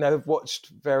 children and, have watched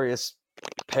various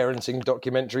parenting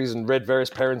documentaries and read various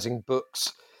parenting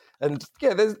books. And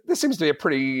yeah, there seems to be a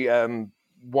pretty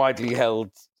widely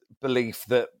held belief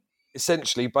that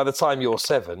essentially by the time you're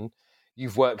 7,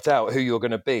 you've worked out who you're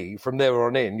going to be. From there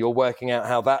on in, you're working out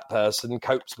how that person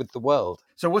copes with the world.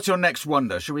 So what's your next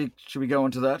wonder? Should we go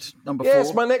on to that? Number 4?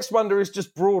 Yes, my next wonder is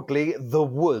just broadly the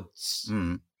woods.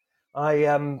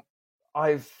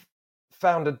 I've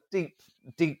found a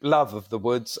deep love of the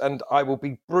woods, and I will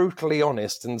be brutally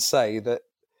honest and say that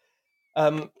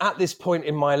at this point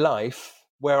in my life,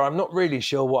 where I'm not really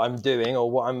sure what I'm doing or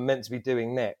what I'm meant to be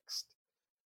doing next,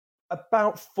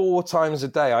 about 4 times a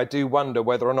day I do wonder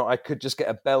whether or not I could just get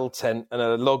a bell tent and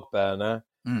a log burner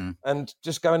and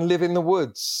just go and live in the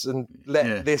woods and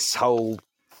let this whole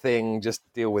thing just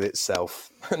deal with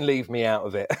itself and leave me out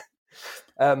of it.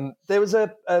 There was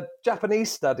a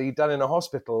Japanese study done in a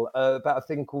hospital about a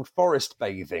thing called forest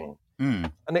bathing.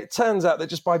 And it turns out that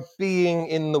just by being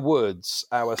in the woods,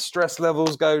 our stress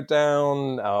levels go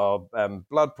down, our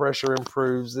blood pressure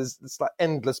improves. There's like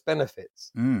endless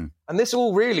benefits. And this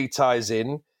all really ties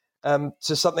in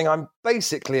to something I'm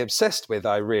basically obsessed with,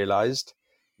 I realised,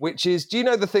 which is, do you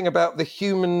know the thing about the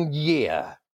human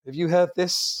year? Have you heard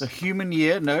this? The human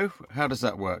year? No. How does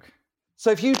that work?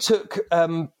 So if you took...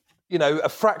 a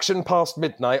fraction past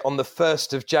midnight on the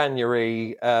 1st of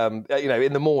January,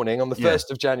 in the morning on the 1st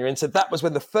of January, and said that was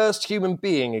when the first human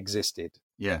being existed.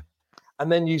 Yeah.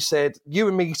 And then you said, you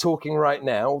and me talking right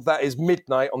now, that is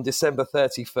midnight on December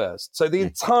 31st. So the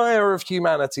entire of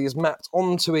humanity is mapped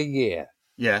onto a year.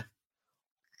 Yeah.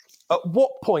 At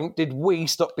what point did we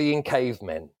stop being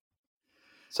cavemen?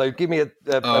 So give me a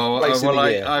place in the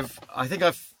year. I think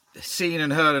I've seen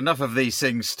and heard enough of these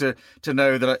things to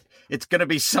know that it's going to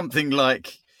be something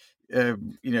like,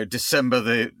 December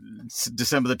the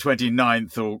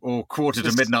 29th or quarter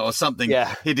to midnight or something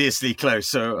hideously close.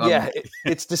 So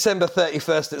it's December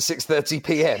 31st at 6:30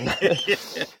 p.m.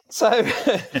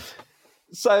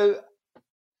 So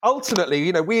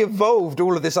ultimately, we evolved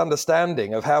all of this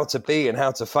understanding of how to be and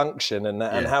how to function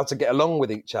and how to get along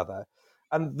with each other.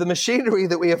 And the machinery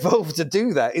that we evolved to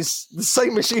do that is the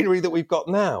same machinery that we've got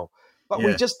now. But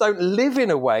we just don't live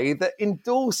in a way that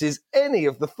endorses any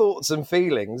of the thoughts and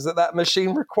feelings that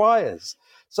machine requires.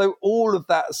 So all of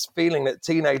that feeling that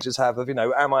teenagers have of,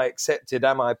 am I accepted?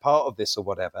 Am I part of this or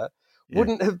whatever?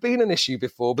 Wouldn't have been an issue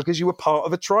before because you were part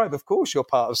of a tribe. Of course you're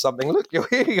part of something. Look, you're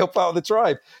here, you're part of the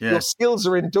tribe. Yeah. Your skills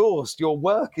are endorsed. Your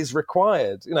work is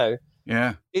required,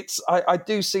 Yeah. I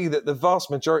do see that the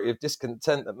vast majority of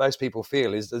discontent that most people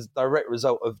feel is a direct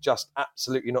result of just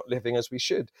absolutely not living as we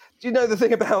should. Do you know the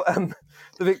thing about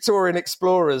the Victorian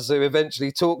explorers who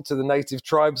eventually talked to the native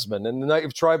tribesmen, and the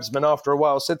native tribesmen after a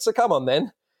while said, so come on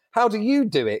then, how do you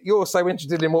do it? You're so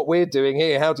interested in what we're doing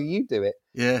here. How do you do it?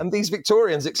 Yeah. And these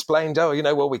Victorians explained,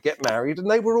 we get married, and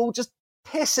they were all just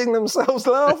pissing themselves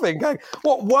laughing, going,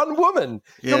 what, one woman?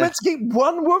 Yeah. You're meant to keep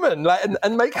one woman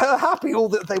and make her happy, all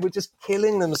that they were just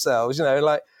killing themselves,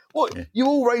 what, you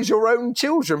all raise your own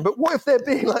children, but what if they're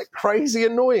being crazy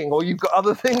annoying or you've got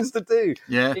other things to do?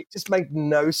 Yeah. It just made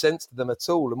no sense to them at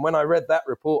all. And when I read that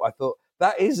report, I thought,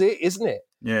 that is it, isn't it?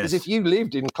 Because if you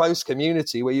lived in close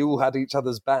community where you all had each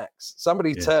other's backs,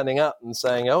 somebody turning up and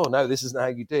saying, oh, no, this isn't how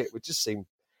you do it, would just seem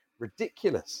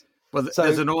ridiculous. Well,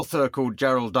 there's an author called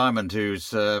Gerald Diamond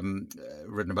who's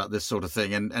written about this sort of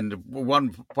thing. And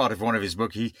one part of one of his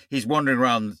book, he's wandering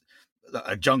around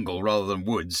a jungle rather than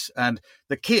woods. And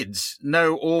the kids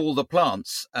know all the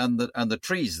plants and the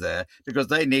trees there because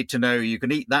they need to know you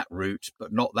can eat that root,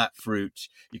 but not that fruit.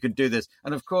 You can do this.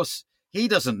 And of course, he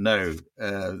doesn't know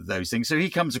those things. So he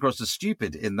comes across as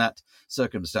stupid in that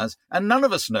circumstance. And none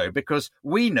of us know because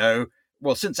we know.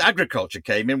 Well, since agriculture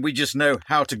came in, we just know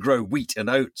how to grow wheat and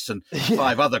oats and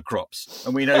 5 other crops.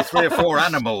 And we know 3 or 4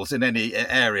 animals in any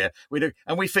area.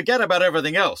 And we forget about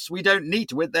everything else. We don't need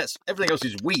to. Everything else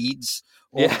is weeds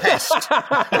or pests.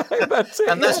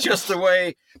 That's just the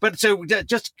way. But so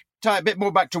just tie a bit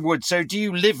more back to woods. So do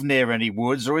you live near any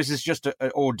woods, or is this just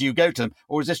or do you go to them?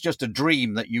 Or is this just a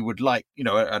dream that you would like,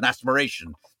 an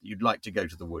aspiration that you'd like to go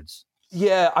to the woods?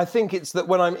 Yeah, I think it's that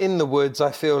when I'm in the woods,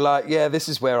 I feel like, this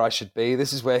is where I should be.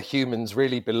 This is where humans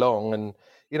really belong. And,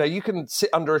 you can sit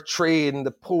under a tree in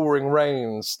the pouring rain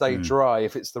and stay dry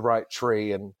if it's the right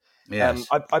tree. And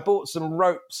I bought some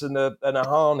ropes and a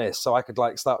harness so I could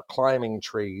start climbing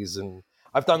trees. And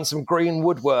I've done some green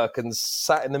woodwork and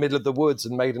sat in the middle of the woods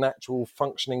and made an actual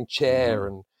functioning chair.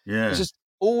 And it's just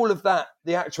all of that,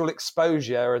 the actual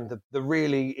exposure and the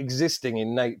really existing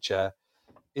in nature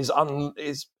is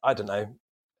I don't know.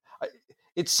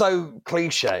 It's so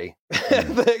cliche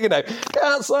that, get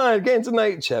outside, get into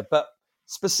nature. But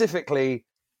specifically,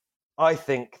 I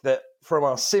think that from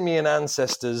our simian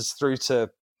ancestors through to,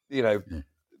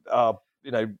 our,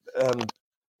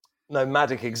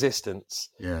 nomadic existence,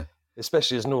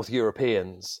 especially as North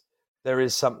Europeans, there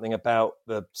is something about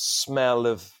the smell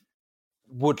of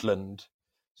woodland,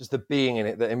 just the being in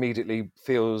it, that immediately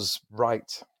feels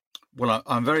right. Well,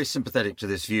 I'm very sympathetic to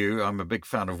this view. I'm a big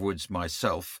fan of woods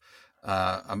myself.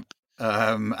 I'm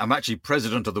actually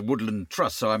president of the Woodland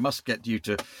Trust, so I must get you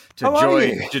to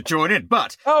join in.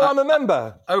 But I'm a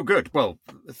member. Oh, good. Well,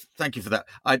 thank you for that.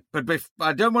 But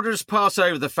I don't want to just pass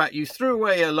over the fact you threw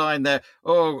away a line there.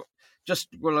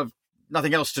 I've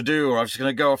nothing else to do, or I'm just going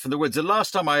to go off in the woods. The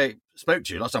last time I spoke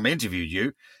to you, last time I interviewed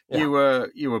you, you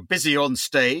were busy on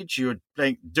stage. You were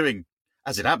doing,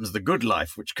 as it happens, The Good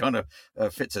Life, which kind of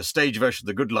fits a stage version of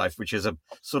The Good Life, which is a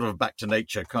sort of back to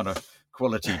nature kind of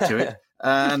quality to it.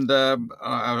 And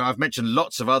I've mentioned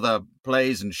lots of other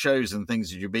plays and shows and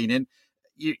things that you've been in.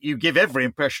 You give every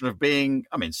impression of being,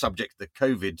 subject to the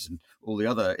COVID and all the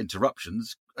other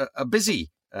interruptions, a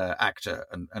busy actor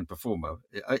and performer.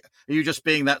 Are you just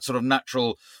being that sort of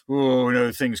natural,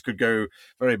 things could go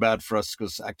very bad for us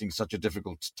because acting's such a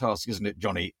difficult task, isn't it,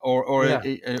 Johnny? Or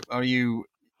are you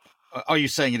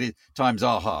saying times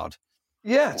are hard?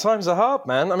 Yeah, times are hard,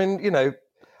 man.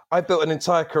 I built an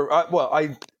entire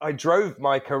career. I drove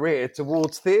my career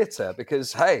towards theatre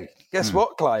because, hey, guess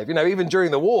what, Clive? Even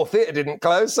during the war, theatre didn't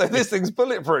close, so this thing's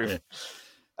bulletproof. Yeah.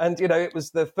 And, it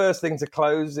was the first thing to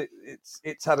close.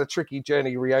 It's had a tricky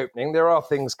journey reopening. There are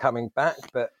things coming back,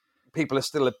 but people are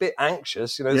still a bit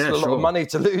anxious. There's still a lot of money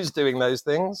to lose doing those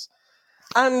things.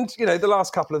 And, the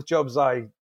last couple of jobs I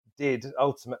did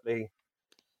ultimately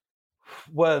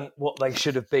weren't what they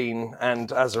should have been.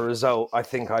 And as a result, I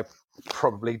think I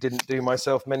probably didn't do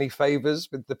myself many favours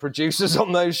with the producers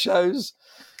on those shows.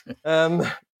 And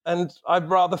I'd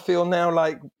rather feel now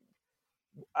like,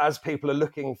 as people are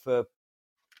looking for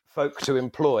folk to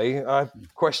employ, I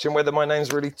question whether my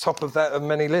name's really top of that of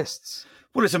many lists.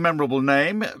 Well, it's a memorable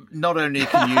name. Not only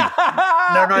can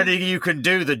you can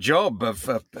do the job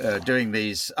of doing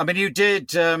these. You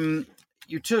did.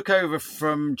 You took over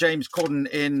from James Corden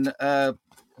in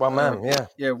One Man. One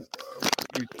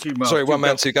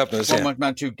Man, Two Governors. One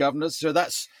Man, Two Governors. So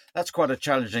that's quite a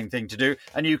challenging thing to do.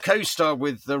 And you co-star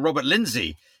with Robert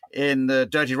Lindsay in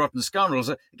Dirty Rotten Scoundrels.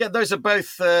 Again, those are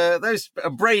both those are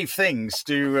brave things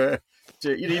to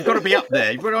you've got to be up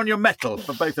there. You've got on your mettle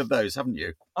for both of those, haven't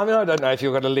you? I don't know if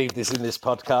you're going to leave this in this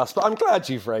podcast, but I'm glad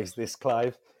you've raised this,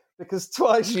 Clive, because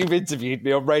twice you've interviewed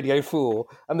me on Radio 4,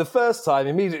 and the first time,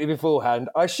 immediately beforehand,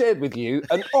 I shared with you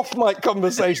an off-mic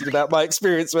conversation about my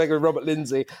experience working with Robert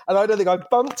Lindsay, and I don't think I've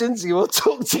bumped into you or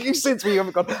talked to you since we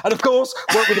haven't gone. And of course,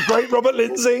 worked with the great Robert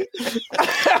Lindsay.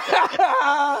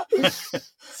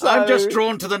 I'm just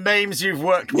drawn to the names you've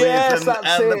worked with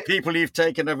and the people you've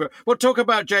taken over. Well, talk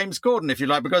about James Corden, if you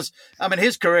like, because,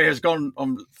 his career has gone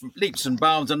on leaps and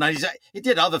bounds, and he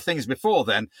did other things before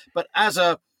then, but as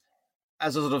a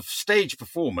sort of stage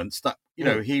performance that,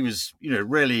 he was,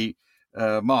 really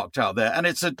marked out there. And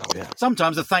it's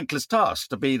sometimes a thankless task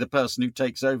to be the person who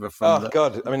takes over from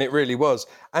God, it really was.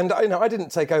 And, I didn't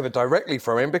take over directly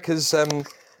from him because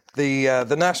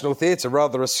the National Theatre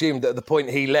rather assumed that at the point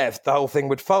he left, the whole thing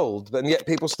would fold. And yet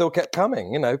people still kept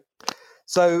coming,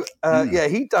 So,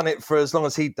 he'd done it for as long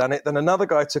as he'd done it. Then another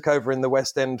guy took over in the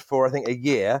West End for, I think, a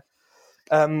year.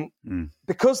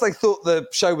 Because they thought the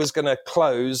show was going to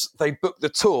close, they booked the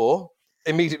tour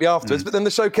immediately afterwards, but then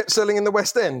the show kept selling in the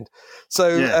West End.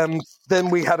 So then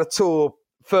we had a tour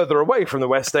further away from the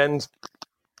West End,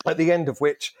 at the end of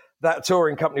which that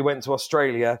touring company went to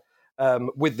Australia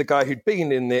with the guy who'd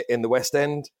been in the West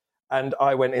End, and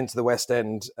I went into the West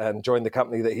End and joined the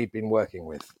company that he'd been working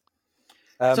with.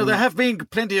 So there have been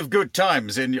plenty of good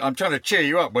times. I'm trying to cheer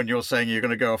you up when you're saying you're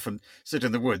going to go off and sit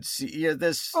in the woods. Yeah,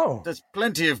 there's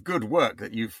plenty of good work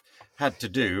that you've had to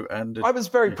do. And I was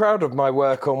very proud of my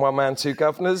work on One Man, Two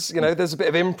Governors. There's a bit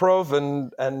of improv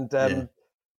and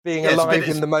being alive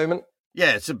in the moment.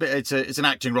 Yeah, it's an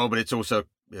acting role, but it's also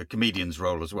a comedian's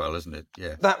role as well, isn't it?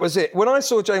 Yeah, that was it. When I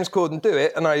saw James Corden do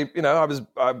it, and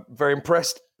I'm very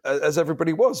impressed, as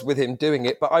everybody was, with him doing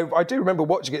it. But I do remember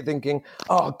watching it thinking,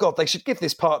 oh, God, they should give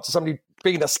this part to somebody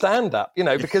being a stand-up,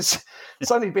 because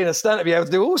somebody being a stand-up, be able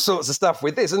to do all sorts of stuff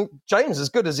with this. And James, as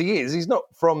good as he is, he's not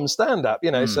from stand-up,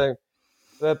 so...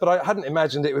 but I hadn't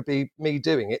imagined it would be me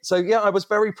doing it. So, I was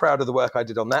very proud of the work I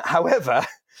did on that. However,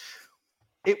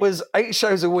 it was 8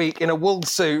 shows a week in a wool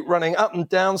suit, running up and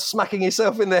down, smacking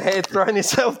yourself in the head, throwing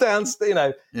yourself down,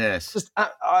 Yes. Just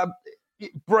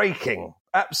breaking.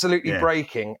 Absolutely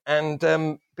breaking.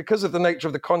 And because of the nature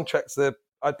of the contracts that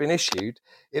I'd been issued,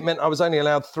 it meant I was only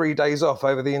allowed 3 days off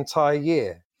over the entire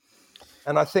year.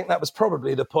 And I think that was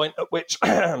probably the point at which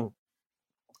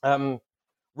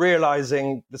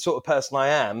realizing the sort of person I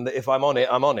am, that if I'm on it,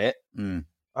 I'm on it.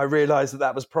 I realized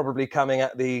that was probably coming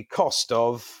at the cost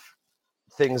of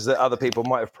things that other people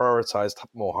might have prioritized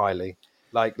more highly,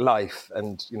 like life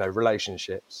and,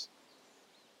 relationships.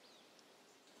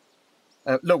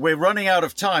 Look, we're running out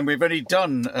of time. We've only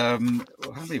done,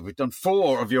 we've done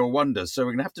 4 of your wonders, so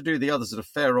we're going to have to do the others at a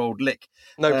fair old lick.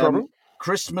 No problem.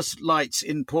 Christmas lights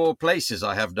in poor places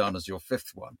I have done as your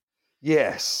 5th one.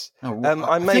 Yes.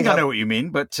 I think I know what you mean,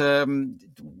 but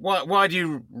why do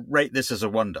you rate this as a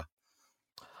wonder?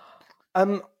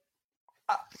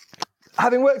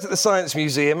 Having worked at the Science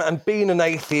Museum and been an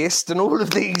atheist and all of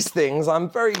these things, I'm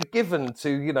very given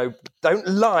to, don't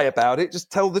lie about it,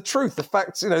 just tell the truth. The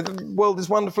facts, the world is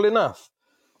wonderful enough.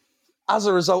 As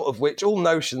a result of which, all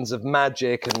notions of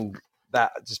magic and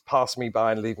that just pass me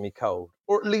by and leave me cold.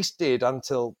 Or at least did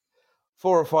until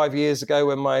 4 or 5 years ago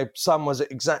when my son was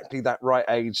at exactly that right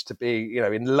age to be,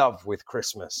 in love with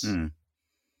Christmas. And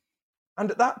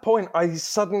at that point, I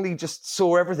suddenly just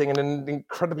saw everything in an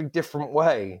incredibly different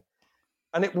way.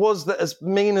 And it was that as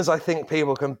mean as I think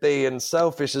people can be and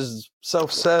selfish as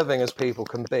self-serving as people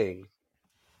can be,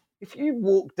 if you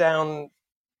walk down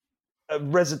a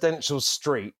residential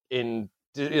street in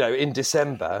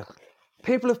December,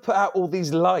 people have put out all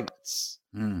these lights.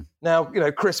 Now,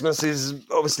 Christmas is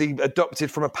obviously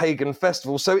adopted from a pagan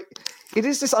festival. So it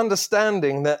is this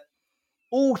understanding that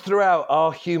all throughout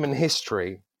our human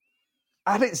history,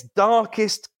 at its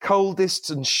darkest, coldest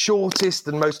and shortest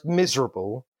and most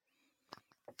miserable,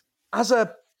 as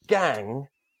a gang,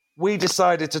 we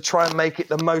decided to try and make it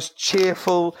the most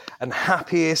cheerful and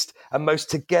happiest and most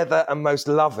together and most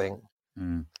loving.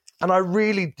 And I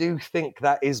really do think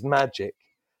that is magic.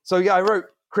 So, yeah, I wrote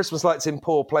Christmas lights in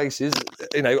poor places.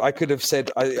 I could have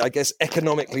said, I guess,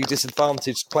 economically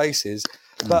disadvantaged places.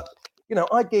 But,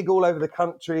 I gig all over the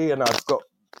country and I've got,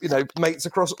 mates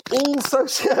across all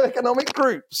socioeconomic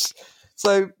groups.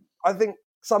 So I think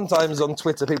sometimes on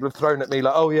Twitter, people have thrown at me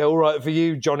like, oh, yeah, all right for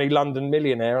you, Johnny London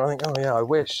millionaire. And I think, oh, yeah, I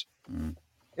wish.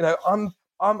 I'm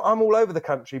all over the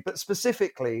country. But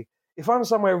specifically, if I'm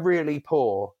somewhere really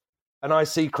poor and I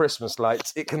see Christmas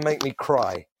lights, it can make me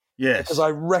cry. Yes. Because I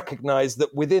recognise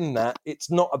that within that, it's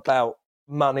not about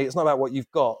money. It's not about what you've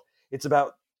got. It's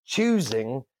about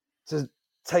choosing to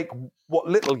take what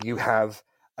little you have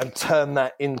and turn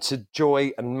that into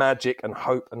joy and magic and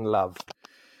hope and love.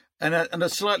 And at a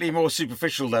slightly more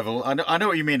superficial level, I know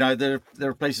what you mean. There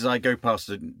are places I go past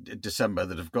in December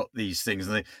that have got these things,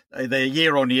 and they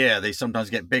year on year they sometimes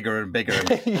get bigger and bigger.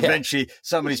 And eventually,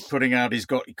 somebody's putting out. He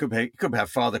could have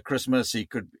Father Christmas. He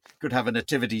could have a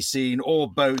nativity scene, or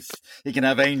both. He can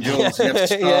have angels. He have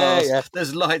stars.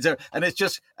 There's lights, and it's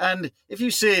just. And if you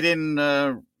see it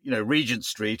in Regent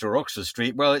Street or Oxford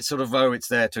Street, well, it's sort of, it's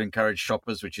there to encourage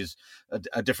shoppers, which is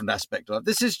a different aspect of it.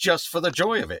 This is just for the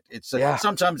joy of it. It's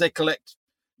sometimes they collect,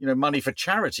 money for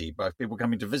charity by people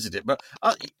coming to visit it, but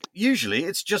usually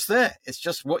it's just there. It's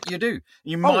just what you do.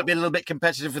 You might be a little bit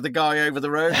competitive with the guy over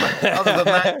the road, but other than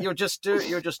that, you're just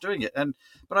doing it.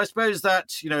 But I suppose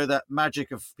that, that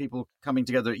magic of people coming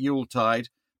together at Yuletide,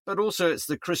 but also it's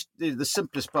the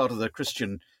simplest part of the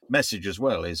Christian message as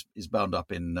well is bound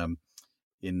up in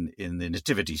the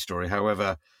nativity story,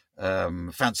 however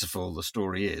fanciful the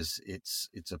story is, it's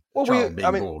a child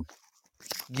being born.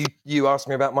 You asked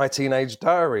me about my teenage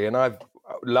diary, and I've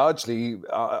largely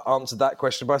answered that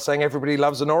question by saying everybody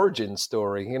loves an origin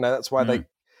story. That's why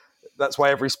that's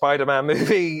why every Spider-Man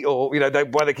movie, or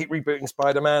why they keep rebooting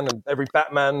Spider-Man, and every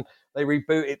Batman they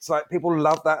reboot. It's like people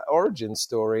love that origin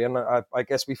story, and I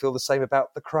guess we feel the same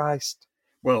about the Christ.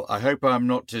 Well, I hope I'm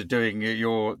not doing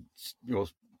your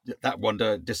that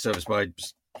wonder disservice by,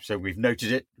 so we've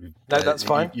noted it. No, that's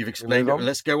fine. You've explained it.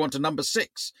 Let's go on to number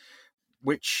 6,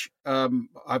 which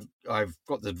I've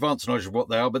got the advanced knowledge of what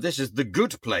they are, but this is The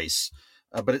Good Place.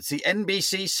 But it's the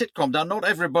NBC sitcom. Now, not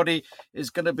everybody is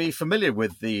going to be familiar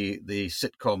with the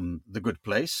sitcom The Good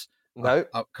Place. No.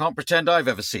 I can't pretend I've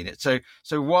ever seen it. So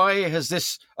why has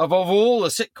this, of all the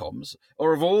sitcoms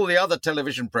or of all the other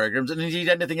television programs, and indeed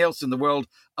anything else in the world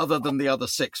other than the other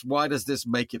 6, why does this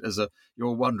make it as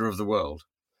your wonder of the world?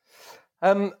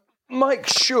 Mike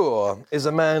Schur is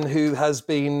a man who has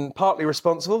been partly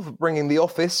responsible for bringing The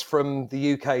Office from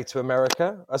the UK to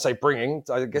America. I say bringing,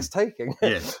 I guess taking.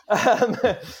 Yes.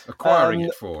 Acquiring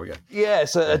it for, yeah. Yeah,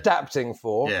 so adapting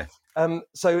for. Yeah.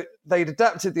 So they'd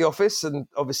adapted The Office, and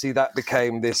obviously that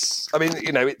became this. I mean,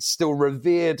 it's still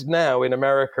revered now in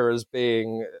America as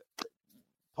being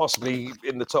possibly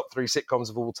in the top 3 sitcoms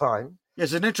of all time.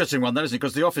 Yes, it's an interesting one, that isn't it?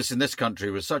 Because The Office in this country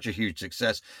was such a huge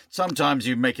success. Sometimes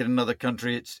you make it in another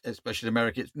country, especially in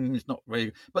America, it's not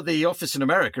really. But The Office in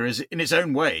America is, in its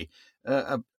own way,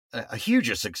 a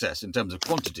huger success in terms of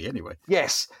quantity, anyway.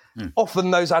 Yes.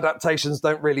 Often those adaptations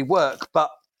don't really work, but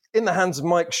in the hands of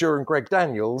Mike Schur and Greg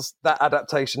Daniels, that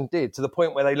adaptation did, to the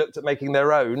point where they looked at making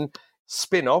their own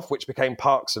spin-off, which became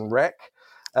Parks and Rec.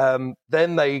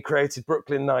 Then they created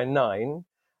Brooklyn Nine-Nine.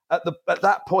 At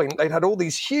that point, they'd had all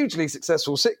these hugely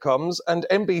successful sitcoms, and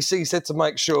NBC said to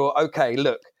Mike Schur, okay,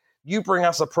 look, you bring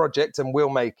us a project and we'll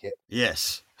make it.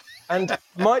 Yes. And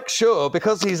Mike Schur,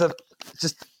 because he's a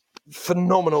just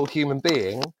phenomenal human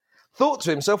being, thought to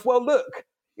himself, well, look,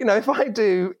 if I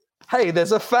do, hey,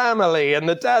 there's a family and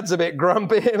the dad's a bit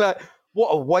grumpy, like,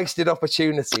 what a wasted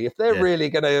opportunity. If they're really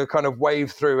going to kind of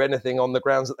wave through anything on the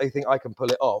grounds that they think I can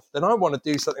pull it off, then I want to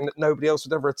do something that nobody else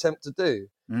would ever attempt to do.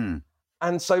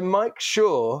 And so Mike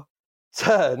Schur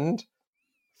turned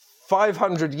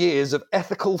 500 years of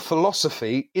ethical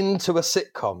philosophy into a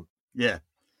sitcom. Yeah.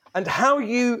 And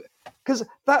because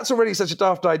that's already such a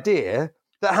daft idea,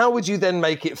 that how would you then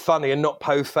make it funny and not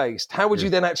po-faced? How would you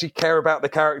then actually care about the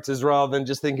characters rather than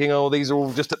just thinking, oh, these are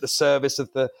all just at the service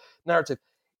of the narrative?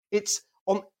 It's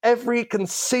on every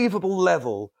conceivable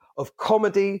level of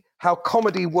comedy, how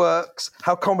comedy works,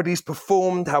 how comedy's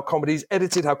performed, how comedy's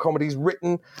edited, how comedy's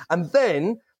written. And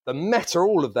then the meta,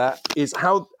 all of that, is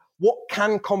what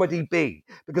can comedy be?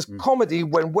 Because comedy,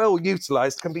 when well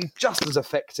utilised, can be just as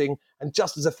affecting and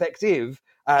just as effective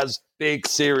as big,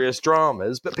 serious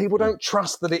dramas, but people don't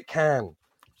trust that it can.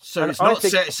 So it's not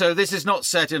set. So this is not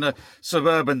set in a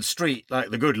suburban street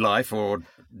like The Good Life or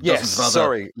dozens of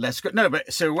other less good. No,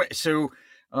 but so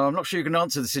I'm not sure you can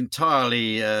answer this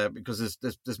entirely because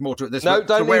there's more to it. No,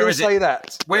 don't even say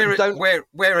that.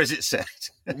 Where is it set?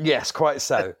 Yes, quite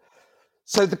so.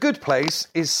 So The Good Place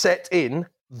is set in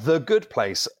The Good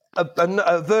Place,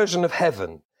 a version of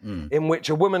heaven in which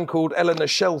a woman called Eleanor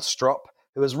Shellstrop,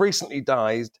 who has recently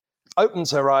died,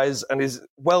 opens her eyes and is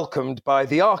welcomed by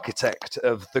the architect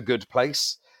of The Good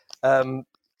Place,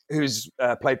 who's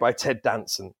played by Ted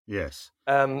Danson. Yes.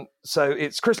 So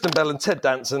it's Kristen Bell and Ted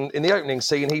Danson. In the opening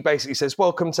scene, he basically says,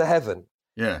 welcome to heaven.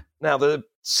 Yeah. Now, the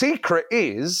secret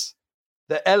is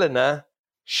that Eleanor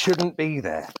shouldn't be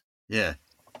there. Yeah.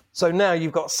 So now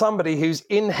you've got somebody who's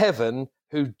in heaven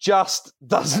who just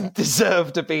doesn't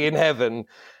deserve to be in heaven.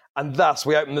 And thus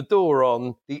we open the door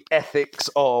on the ethics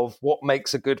of what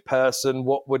makes a good person,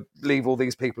 what would leave all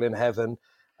these people in heaven.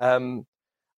 And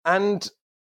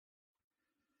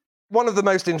one of the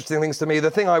most interesting things to me,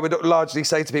 the thing I would largely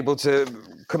say to people to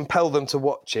compel them to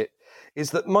watch it,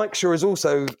 is that Mike Schur is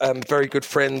also very good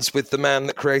friends with the man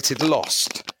that created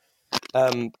Lost.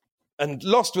 And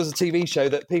Lost was a TV show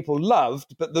that people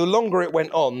loved, but the longer it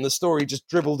went on, the story just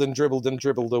dribbled and dribbled and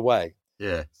dribbled away.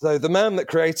 Yeah. So the man that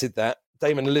created that,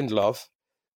 Damon Lindelof,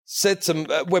 said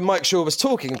to when Mike Schur was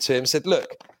talking to him, said,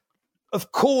 look,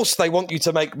 of course they want you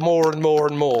to make more and more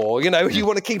and more. You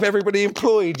want to keep everybody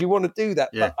employed. You want to do that.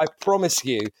 Yeah. But I promise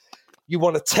you, you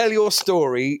want to tell your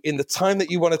story in the time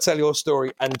that you want to tell your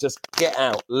story and just get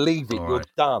out, leave it, you're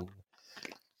done.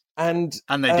 And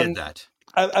they did that.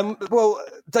 Well,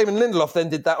 Damon Lindelof then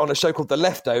did that on a show called The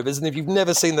Leftovers, and if you've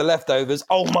never seen The Leftovers,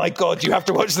 oh my God, you have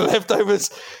to watch The Leftovers.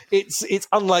 It's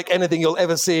unlike anything you'll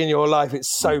ever see in your life. It's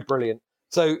so brilliant.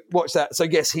 So watch that. So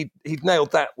yes, he'd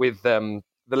nailed that with The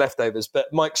Leftovers, but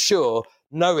Mike Schur,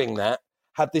 knowing that,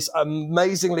 had this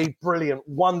amazingly brilliant,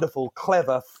 wonderful,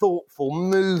 clever, thoughtful,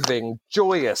 moving,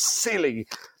 joyous, silly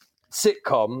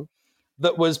sitcom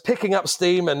that was picking up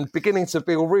steam and beginning to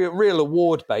be real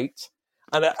award bait.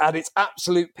 And at its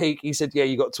absolute peak, he said, yeah,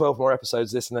 you got 12 more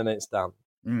episodes, this, and then it's done.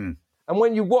 And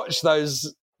when you watch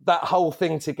that whole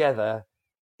thing together,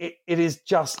 it is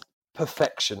just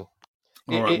perfection.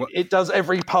 It does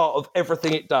every part of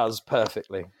everything it does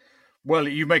perfectly. Well,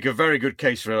 you make a very good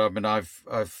case for it. I mean, I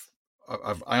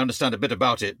understand a bit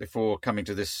about it before coming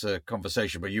to this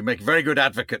conversation, but you make a very good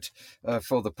advocate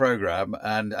for the programme.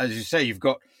 And as you say, you've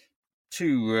got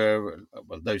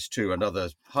those two and other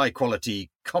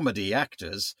high-quality comedy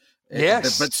actors,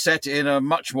 yes, but set in a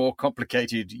much more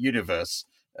complicated universe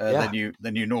than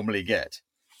you normally get.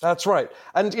 That's right.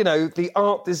 And, the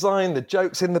art design, the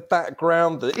jokes in the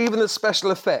background, even the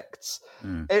special effects,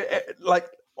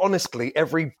 honestly,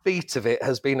 every beat of it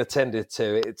has been attended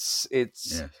to. It's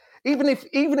even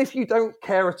if you don't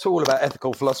care at all about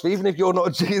ethical philosophy, even if you're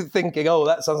not thinking, oh,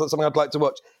 that sounds like something I'd like to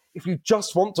watch, if you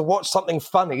just want to watch something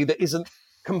funny that isn't,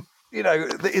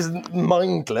 that isn't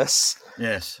mindless,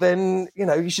 yes, then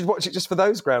you should watch it just for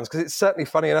those grounds, because it's certainly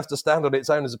funny enough to stand on its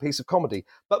own as a piece of comedy.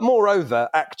 But moreover,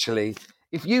 actually,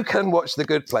 if you can watch The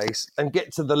Good Place and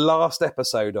get to the last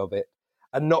episode of it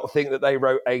and not think that they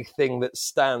wrote a thing that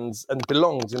stands and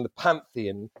belongs in the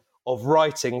pantheon of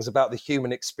writings about the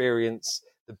human experience,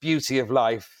 the beauty of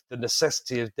life, the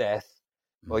necessity of death,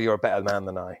 well, you're a better man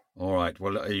than I. All right.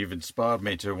 Well, you've inspired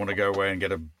me to want to go away and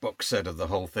get a box set of the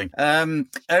whole thing.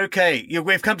 Okay,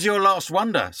 we've come to your last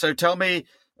wonder. So tell me,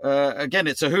 again,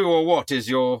 it's a who or what is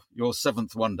your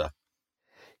seventh wonder?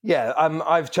 Yeah,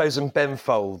 I've chosen Ben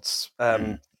Folds.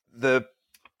 The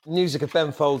music of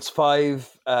Ben Folds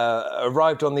 5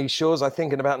 arrived on these shores, I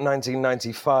think, in about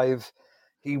 1995.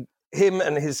 Him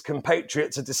and his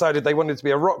compatriots had decided they wanted to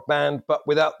be a rock band, but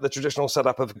without the traditional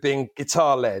setup of being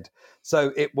guitar-led.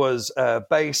 So it was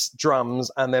bass,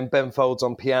 drums, and then Ben Folds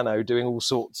on piano doing all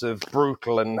sorts of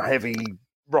brutal and heavy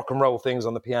rock and roll things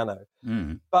on the piano.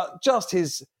 But just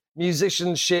his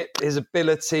musicianship, his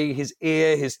ability, his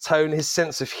ear, his tone, his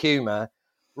sense of humour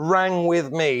rang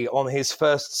with me on his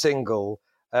first single,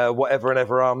 Whatever and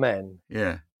Ever Amen.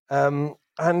 Yeah.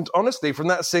 And honestly, from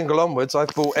that single onwards,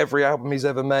 I've bought every album he's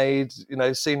ever made,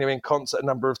 seen him in concert a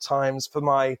number of times. For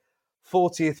my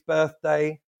 40th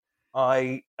birthday,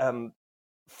 I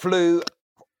flew.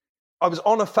 I was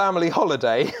on a family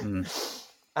holiday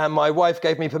and my wife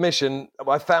gave me permission.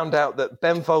 I found out that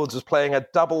Ben Folds was playing a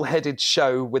double-headed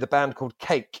show with a band called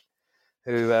Cake,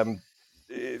 who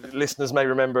listeners may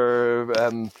remember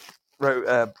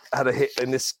had a hit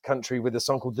in this country with a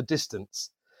song called The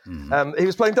Distance. He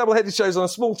was playing double-headed shows on a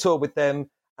small tour with them,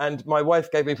 and my wife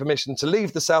gave me permission to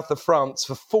leave the south of France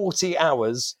for 40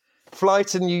 hours, fly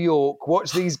to New York,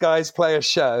 watch these guys play a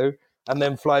show, and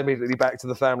then fly immediately back to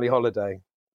the family holiday.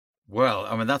 Well,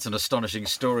 I mean, that's an astonishing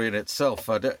story in itself.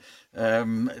 I don't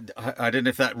know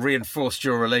if that reinforced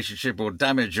your relationship or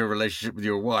damaged your relationship with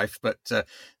your wife, but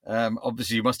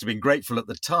obviously you must have been grateful at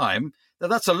the time.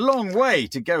 That's a long way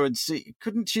to go and see.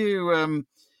 Couldn't you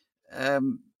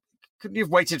have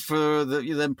waited for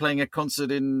them playing a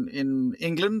concert in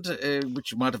England,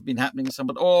 which might have been happening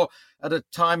somewhere, or at a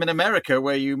time in America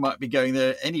where you might be going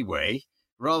there anyway,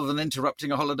 rather than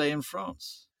interrupting a holiday in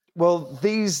France? Well,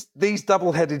 these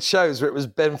double-headed shows where it was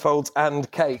Ben Folds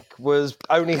and Cake was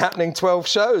only happening 12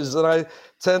 shows. And I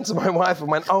turned to my wife and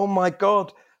went, oh, my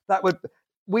God,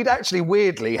 we'd actually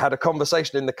weirdly had a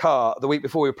conversation in the car the week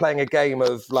before. We were playing a game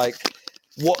of, like,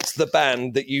 what's the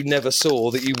band that you never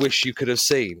saw that you wish you could have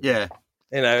seen? Yeah.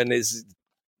 And you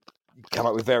come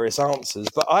up with various answers.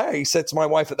 But I said to my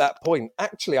wife at that point,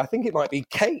 actually, I think it might be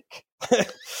Cake.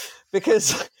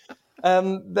 Because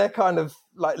they're kind of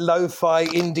like lo-fi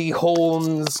indie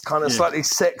horns, kind of slightly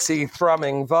sexy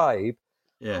thrumming vibe.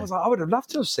 Yeah. I was like, I would have loved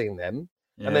to have seen them.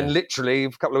 Yeah. And then literally a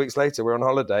couple of weeks later, we're on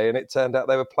holiday and it turned out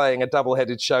they were playing a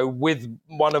double-headed show with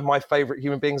one of my favourite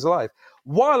human beings alive.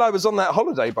 While I was on that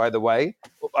holiday, by the way,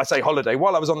 I say holiday,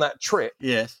 while I was on that trip,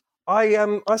 yes,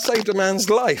 I saved a man's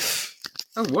life.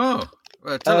 Oh, wow.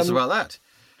 Well, tell us about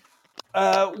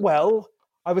that. Well,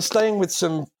 I was staying with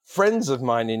some friends of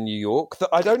mine in New York that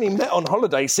I'd only met on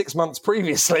holiday 6 months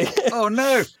previously. Oh,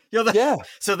 no. Yeah.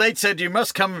 So they said, you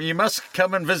must come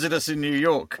and visit us in New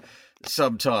York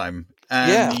sometime.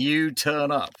 And you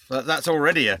turn up. That's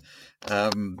already a...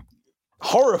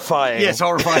 horrifying. Yes,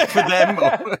 horrifying for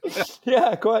them.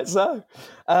 Yeah, quite so.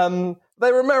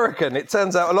 They were American. It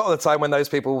turns out a lot of the time when those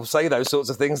people say those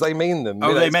sorts of things, they mean them.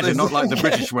 Oh, they meant it, not like the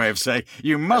British way of saying,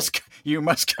 you must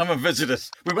come and visit us.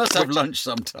 We must have lunch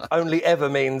sometime. Only ever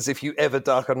means if you ever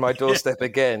darken my doorstep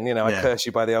again, I curse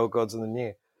you by the old gods and the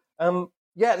new.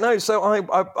 So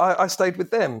I stayed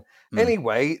with them.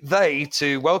 Anyway, they,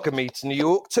 to welcome me to New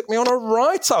York, took me on a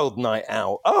right old night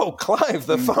out. Oh, Clive,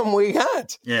 the fun we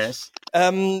had. Yes.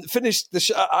 Finished the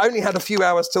show. I only had a few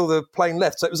hours till the plane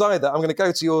left. So it was either I'm going to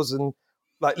go to yours and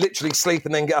like literally sleep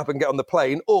and then get up and get on the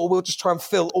plane, or we'll just try and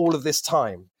fill all of this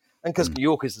time. And because New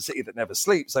York is the city that never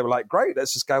sleeps, they were like, great,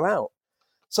 let's just go out.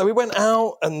 So we went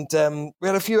out and we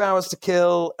had a few hours to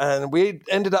kill and we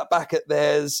ended up back at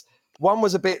theirs. One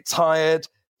was a bit tired,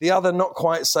 the other not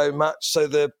quite so much. So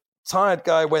the tired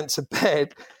guy went to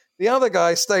bed. The other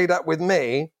guy stayed up with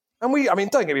me. And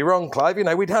don't get me wrong, Clive,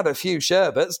 we'd had a few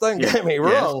sherbets, don't get me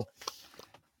wrong.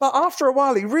 But after a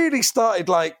while, he really started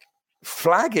like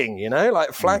flagging,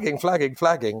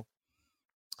 flagging.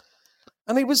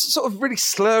 And he was sort of really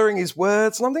slurring his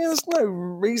words. And I'm thinking there's no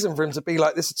reason for him to be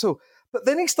like this at all. But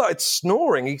then he started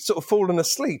snoring. He'd sort of fallen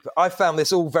asleep. I found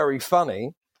this all very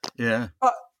funny. Yeah.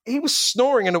 But he was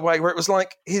snoring in a way where it was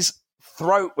like his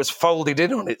throat was folded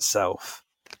in on itself.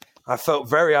 I felt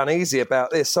very uneasy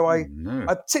about this. So I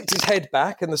tipped his head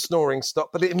back and the snoring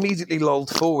stopped, but it immediately lolled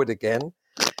forward again.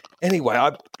 Anyway,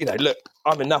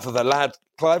 I'm enough of a lad,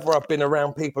 Clive, where I've been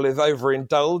around people who've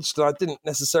overindulged and I didn't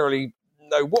necessarily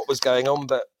know what was going on,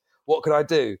 but what could I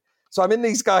do? So I'm in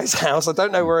these guys' house. I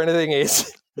don't know where anything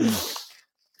is.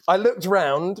 I looked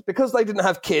round because they didn't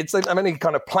have kids. They didn't have any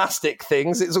kind of plastic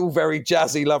things. It's all very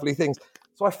jazzy, lovely things.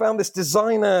 So I found this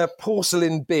designer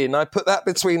porcelain bin. I put that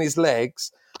between his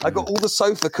legs. I got all the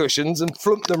sofa cushions and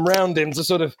flumped them round him to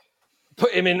sort of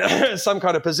put him in some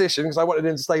kind of position because I wanted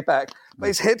him to stay back. But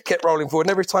his head kept rolling forward,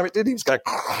 and every time it did, he was going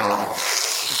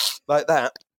like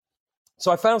that.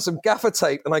 So I found some gaffer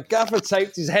tape, and I gaffer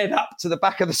taped his head up to the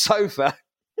back of the sofa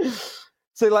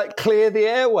to like clear the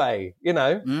airway, you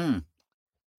know.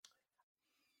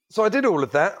 So I did all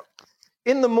of that.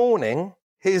 In the morning,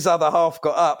 his other half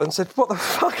got up and said, "What the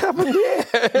fuck happened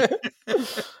here?"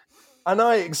 And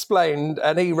I explained,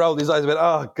 and he rolled his eyes and went,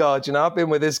 "Oh, God, you know, I've been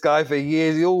with this guy for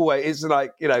years. He always, it's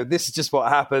like, you know, this is just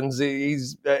what happens.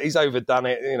 He's overdone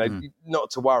it, you know, not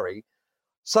to worry."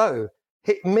 So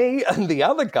me and the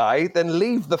other guy then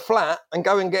leave the flat and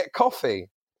go and get coffee.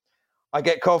 I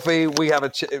get coffee. We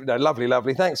have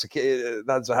lovely. Thanks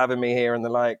for having me here and the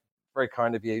like. Very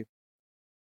kind of you.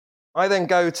 I then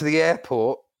go to the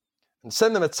airport and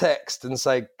send them a text and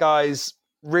say, "Guys,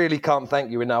 really can't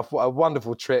thank you enough. What a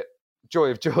wonderful trip.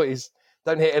 Joy of joys."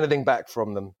 Don't hear anything back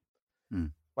from them.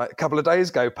 Like a couple of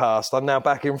days go past. I'm now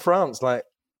back in France. Like,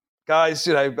 guys,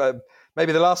 you know,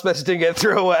 maybe the last message didn't get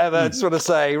through or whatever. I just want to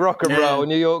say rock and roll,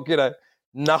 New York, you know,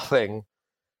 nothing.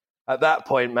 At that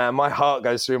point, man, my heart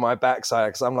goes through my backside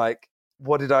because I'm like,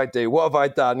 what did I do? What have I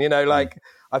done? You know, like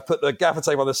I put the gaffer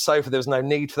tape on the sofa. There was no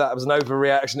need for that. It was an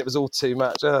overreaction. It was all too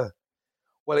much.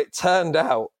 Well, it turned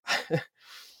out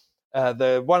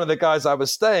one of the guys I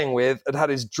was staying with had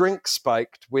his drink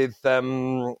spiked with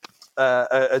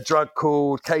a drug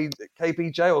called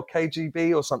KBJ or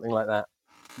KGB or something like that.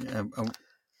 Yeah.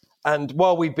 And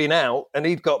while we'd been out, and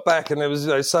he'd got back, and there was,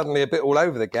 you know, suddenly a bit all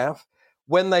over the gaff.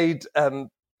 When they'd gone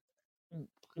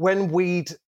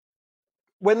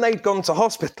to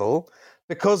hospital,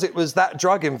 because it was that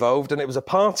drug involved and it was a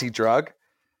party drug,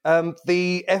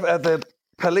 the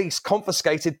police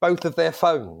confiscated both of their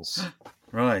phones.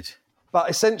 Right. But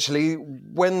essentially,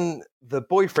 when the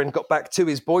boyfriend got back to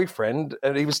his boyfriend,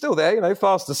 and he was still there, you know,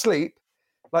 fast asleep,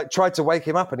 like tried to wake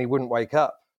him up and he wouldn't wake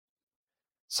up.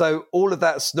 So all of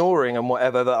that snoring and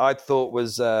whatever that I thought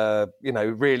was, you know,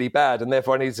 really bad, and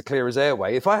therefore I needed to clear his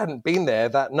airway. If I hadn't been there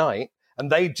that night and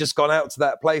they'd just gone out to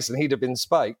that place and he'd have been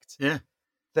spiked,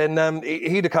 then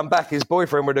he'd have come back. His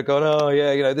boyfriend would have gone, "Oh,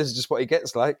 yeah, you know, this is just what he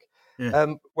gets like."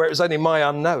 Yeah. Where it was only my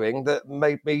unknowing that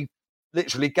made me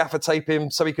literally gaffer tape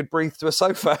him so he could breathe to a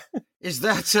sofa. Is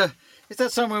that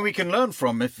somewhere we can learn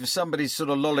from? If somebody's sort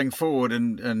of lolling forward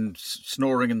and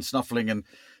snoring and snuffling and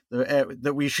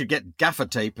that we should get gaffer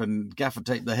tape and gaffer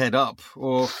tape the head up,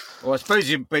 or I suppose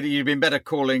you'd been better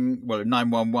calling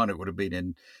 911. It would have been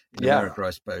in America,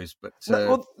 I suppose. But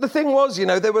well, the thing was, you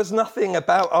know, there was nothing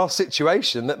about our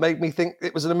situation that made me think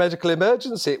it was a medical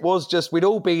emergency. It was just we'd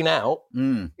all been out.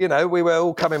 You know, we were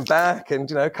all coming back, and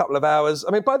you know, a couple of hours.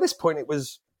 I mean, by this point, it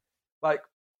was like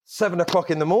 7 o'clock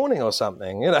in the morning or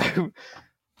something. You know.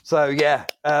 So, yeah,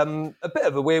 a bit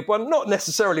of a weird one. Not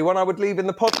necessarily one I would leave in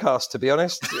the podcast, to be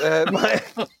honest. Right.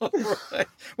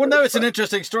 Well, no, it's an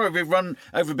interesting story. We've run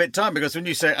over a bit of time because when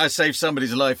you say I saved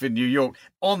somebody's life in New York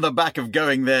on the back of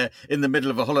going there in the middle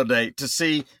of a holiday to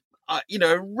see, you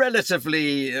know,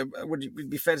 relatively, would it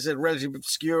be fair to say, a relatively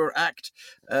obscure act?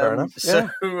 Fair enough.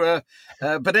 So,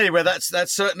 but anyway,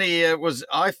 that's certainly was,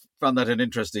 I found that an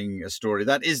interesting story.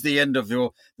 That is the end of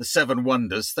the 7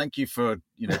 wonders. Thank you for,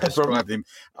 you know, describing them.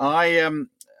 I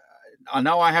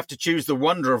know I have to choose the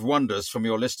wonder of wonders from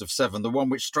your list of 7, the one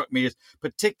which struck me as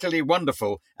particularly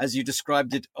wonderful as you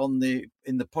described it in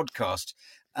the podcast.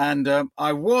 And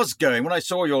I was going, when I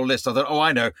saw your list, I thought, oh,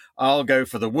 I know, I'll go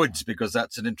for the woods because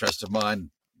that's an interest of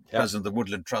mine, President of the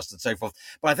Woodland Trust and so forth.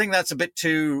 But I think that's a bit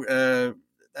too,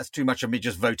 that's too much of me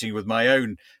just voting with my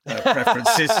own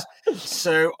preferences.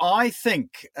 So I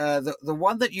think the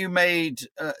one that you made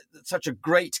such a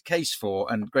great case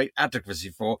for and great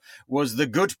advocacy for was The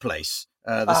Good Place,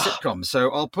 the sitcom.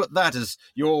 So I'll put that as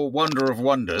your wonder of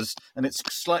wonders, and it's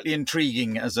slightly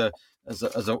intriguing as a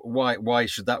why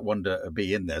should that wonder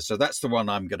be in there? So that's the one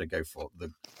I'm going to go for.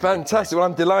 Fantastic. Well,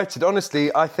 I'm delighted.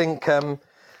 Honestly, I think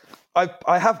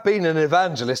I have been an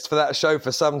evangelist for that show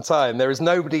for some time. There is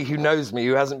nobody who knows me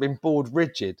who hasn't been bored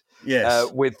rigid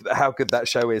with how good that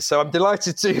show is. So I'm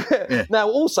delighted to now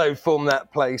also form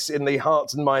that place in the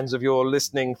hearts and minds of your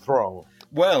listening throng.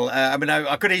 Well, I mean,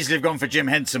 I could easily have gone for Jim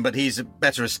Henson, but he's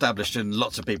better established in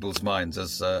lots of people's minds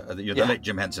as the late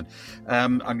Jim Henson.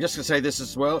 I'm just going to say this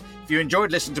as well. If you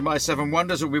enjoyed listening to My Seven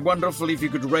Wonders, it would be wonderful if you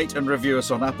could rate and review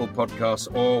us on Apple Podcasts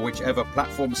or whichever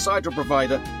platform, site or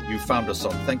provider you found us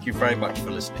on. Thank you very much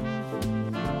for listening.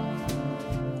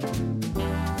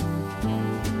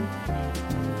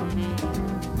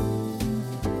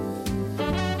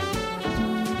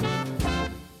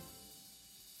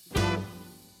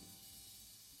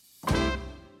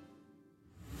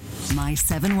 My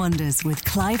Seven Wonders with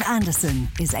Clive Anderson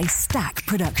is a Stack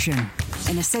production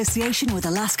in association with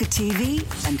Alaska TV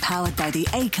and powered by the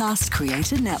Acast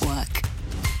Creator Network.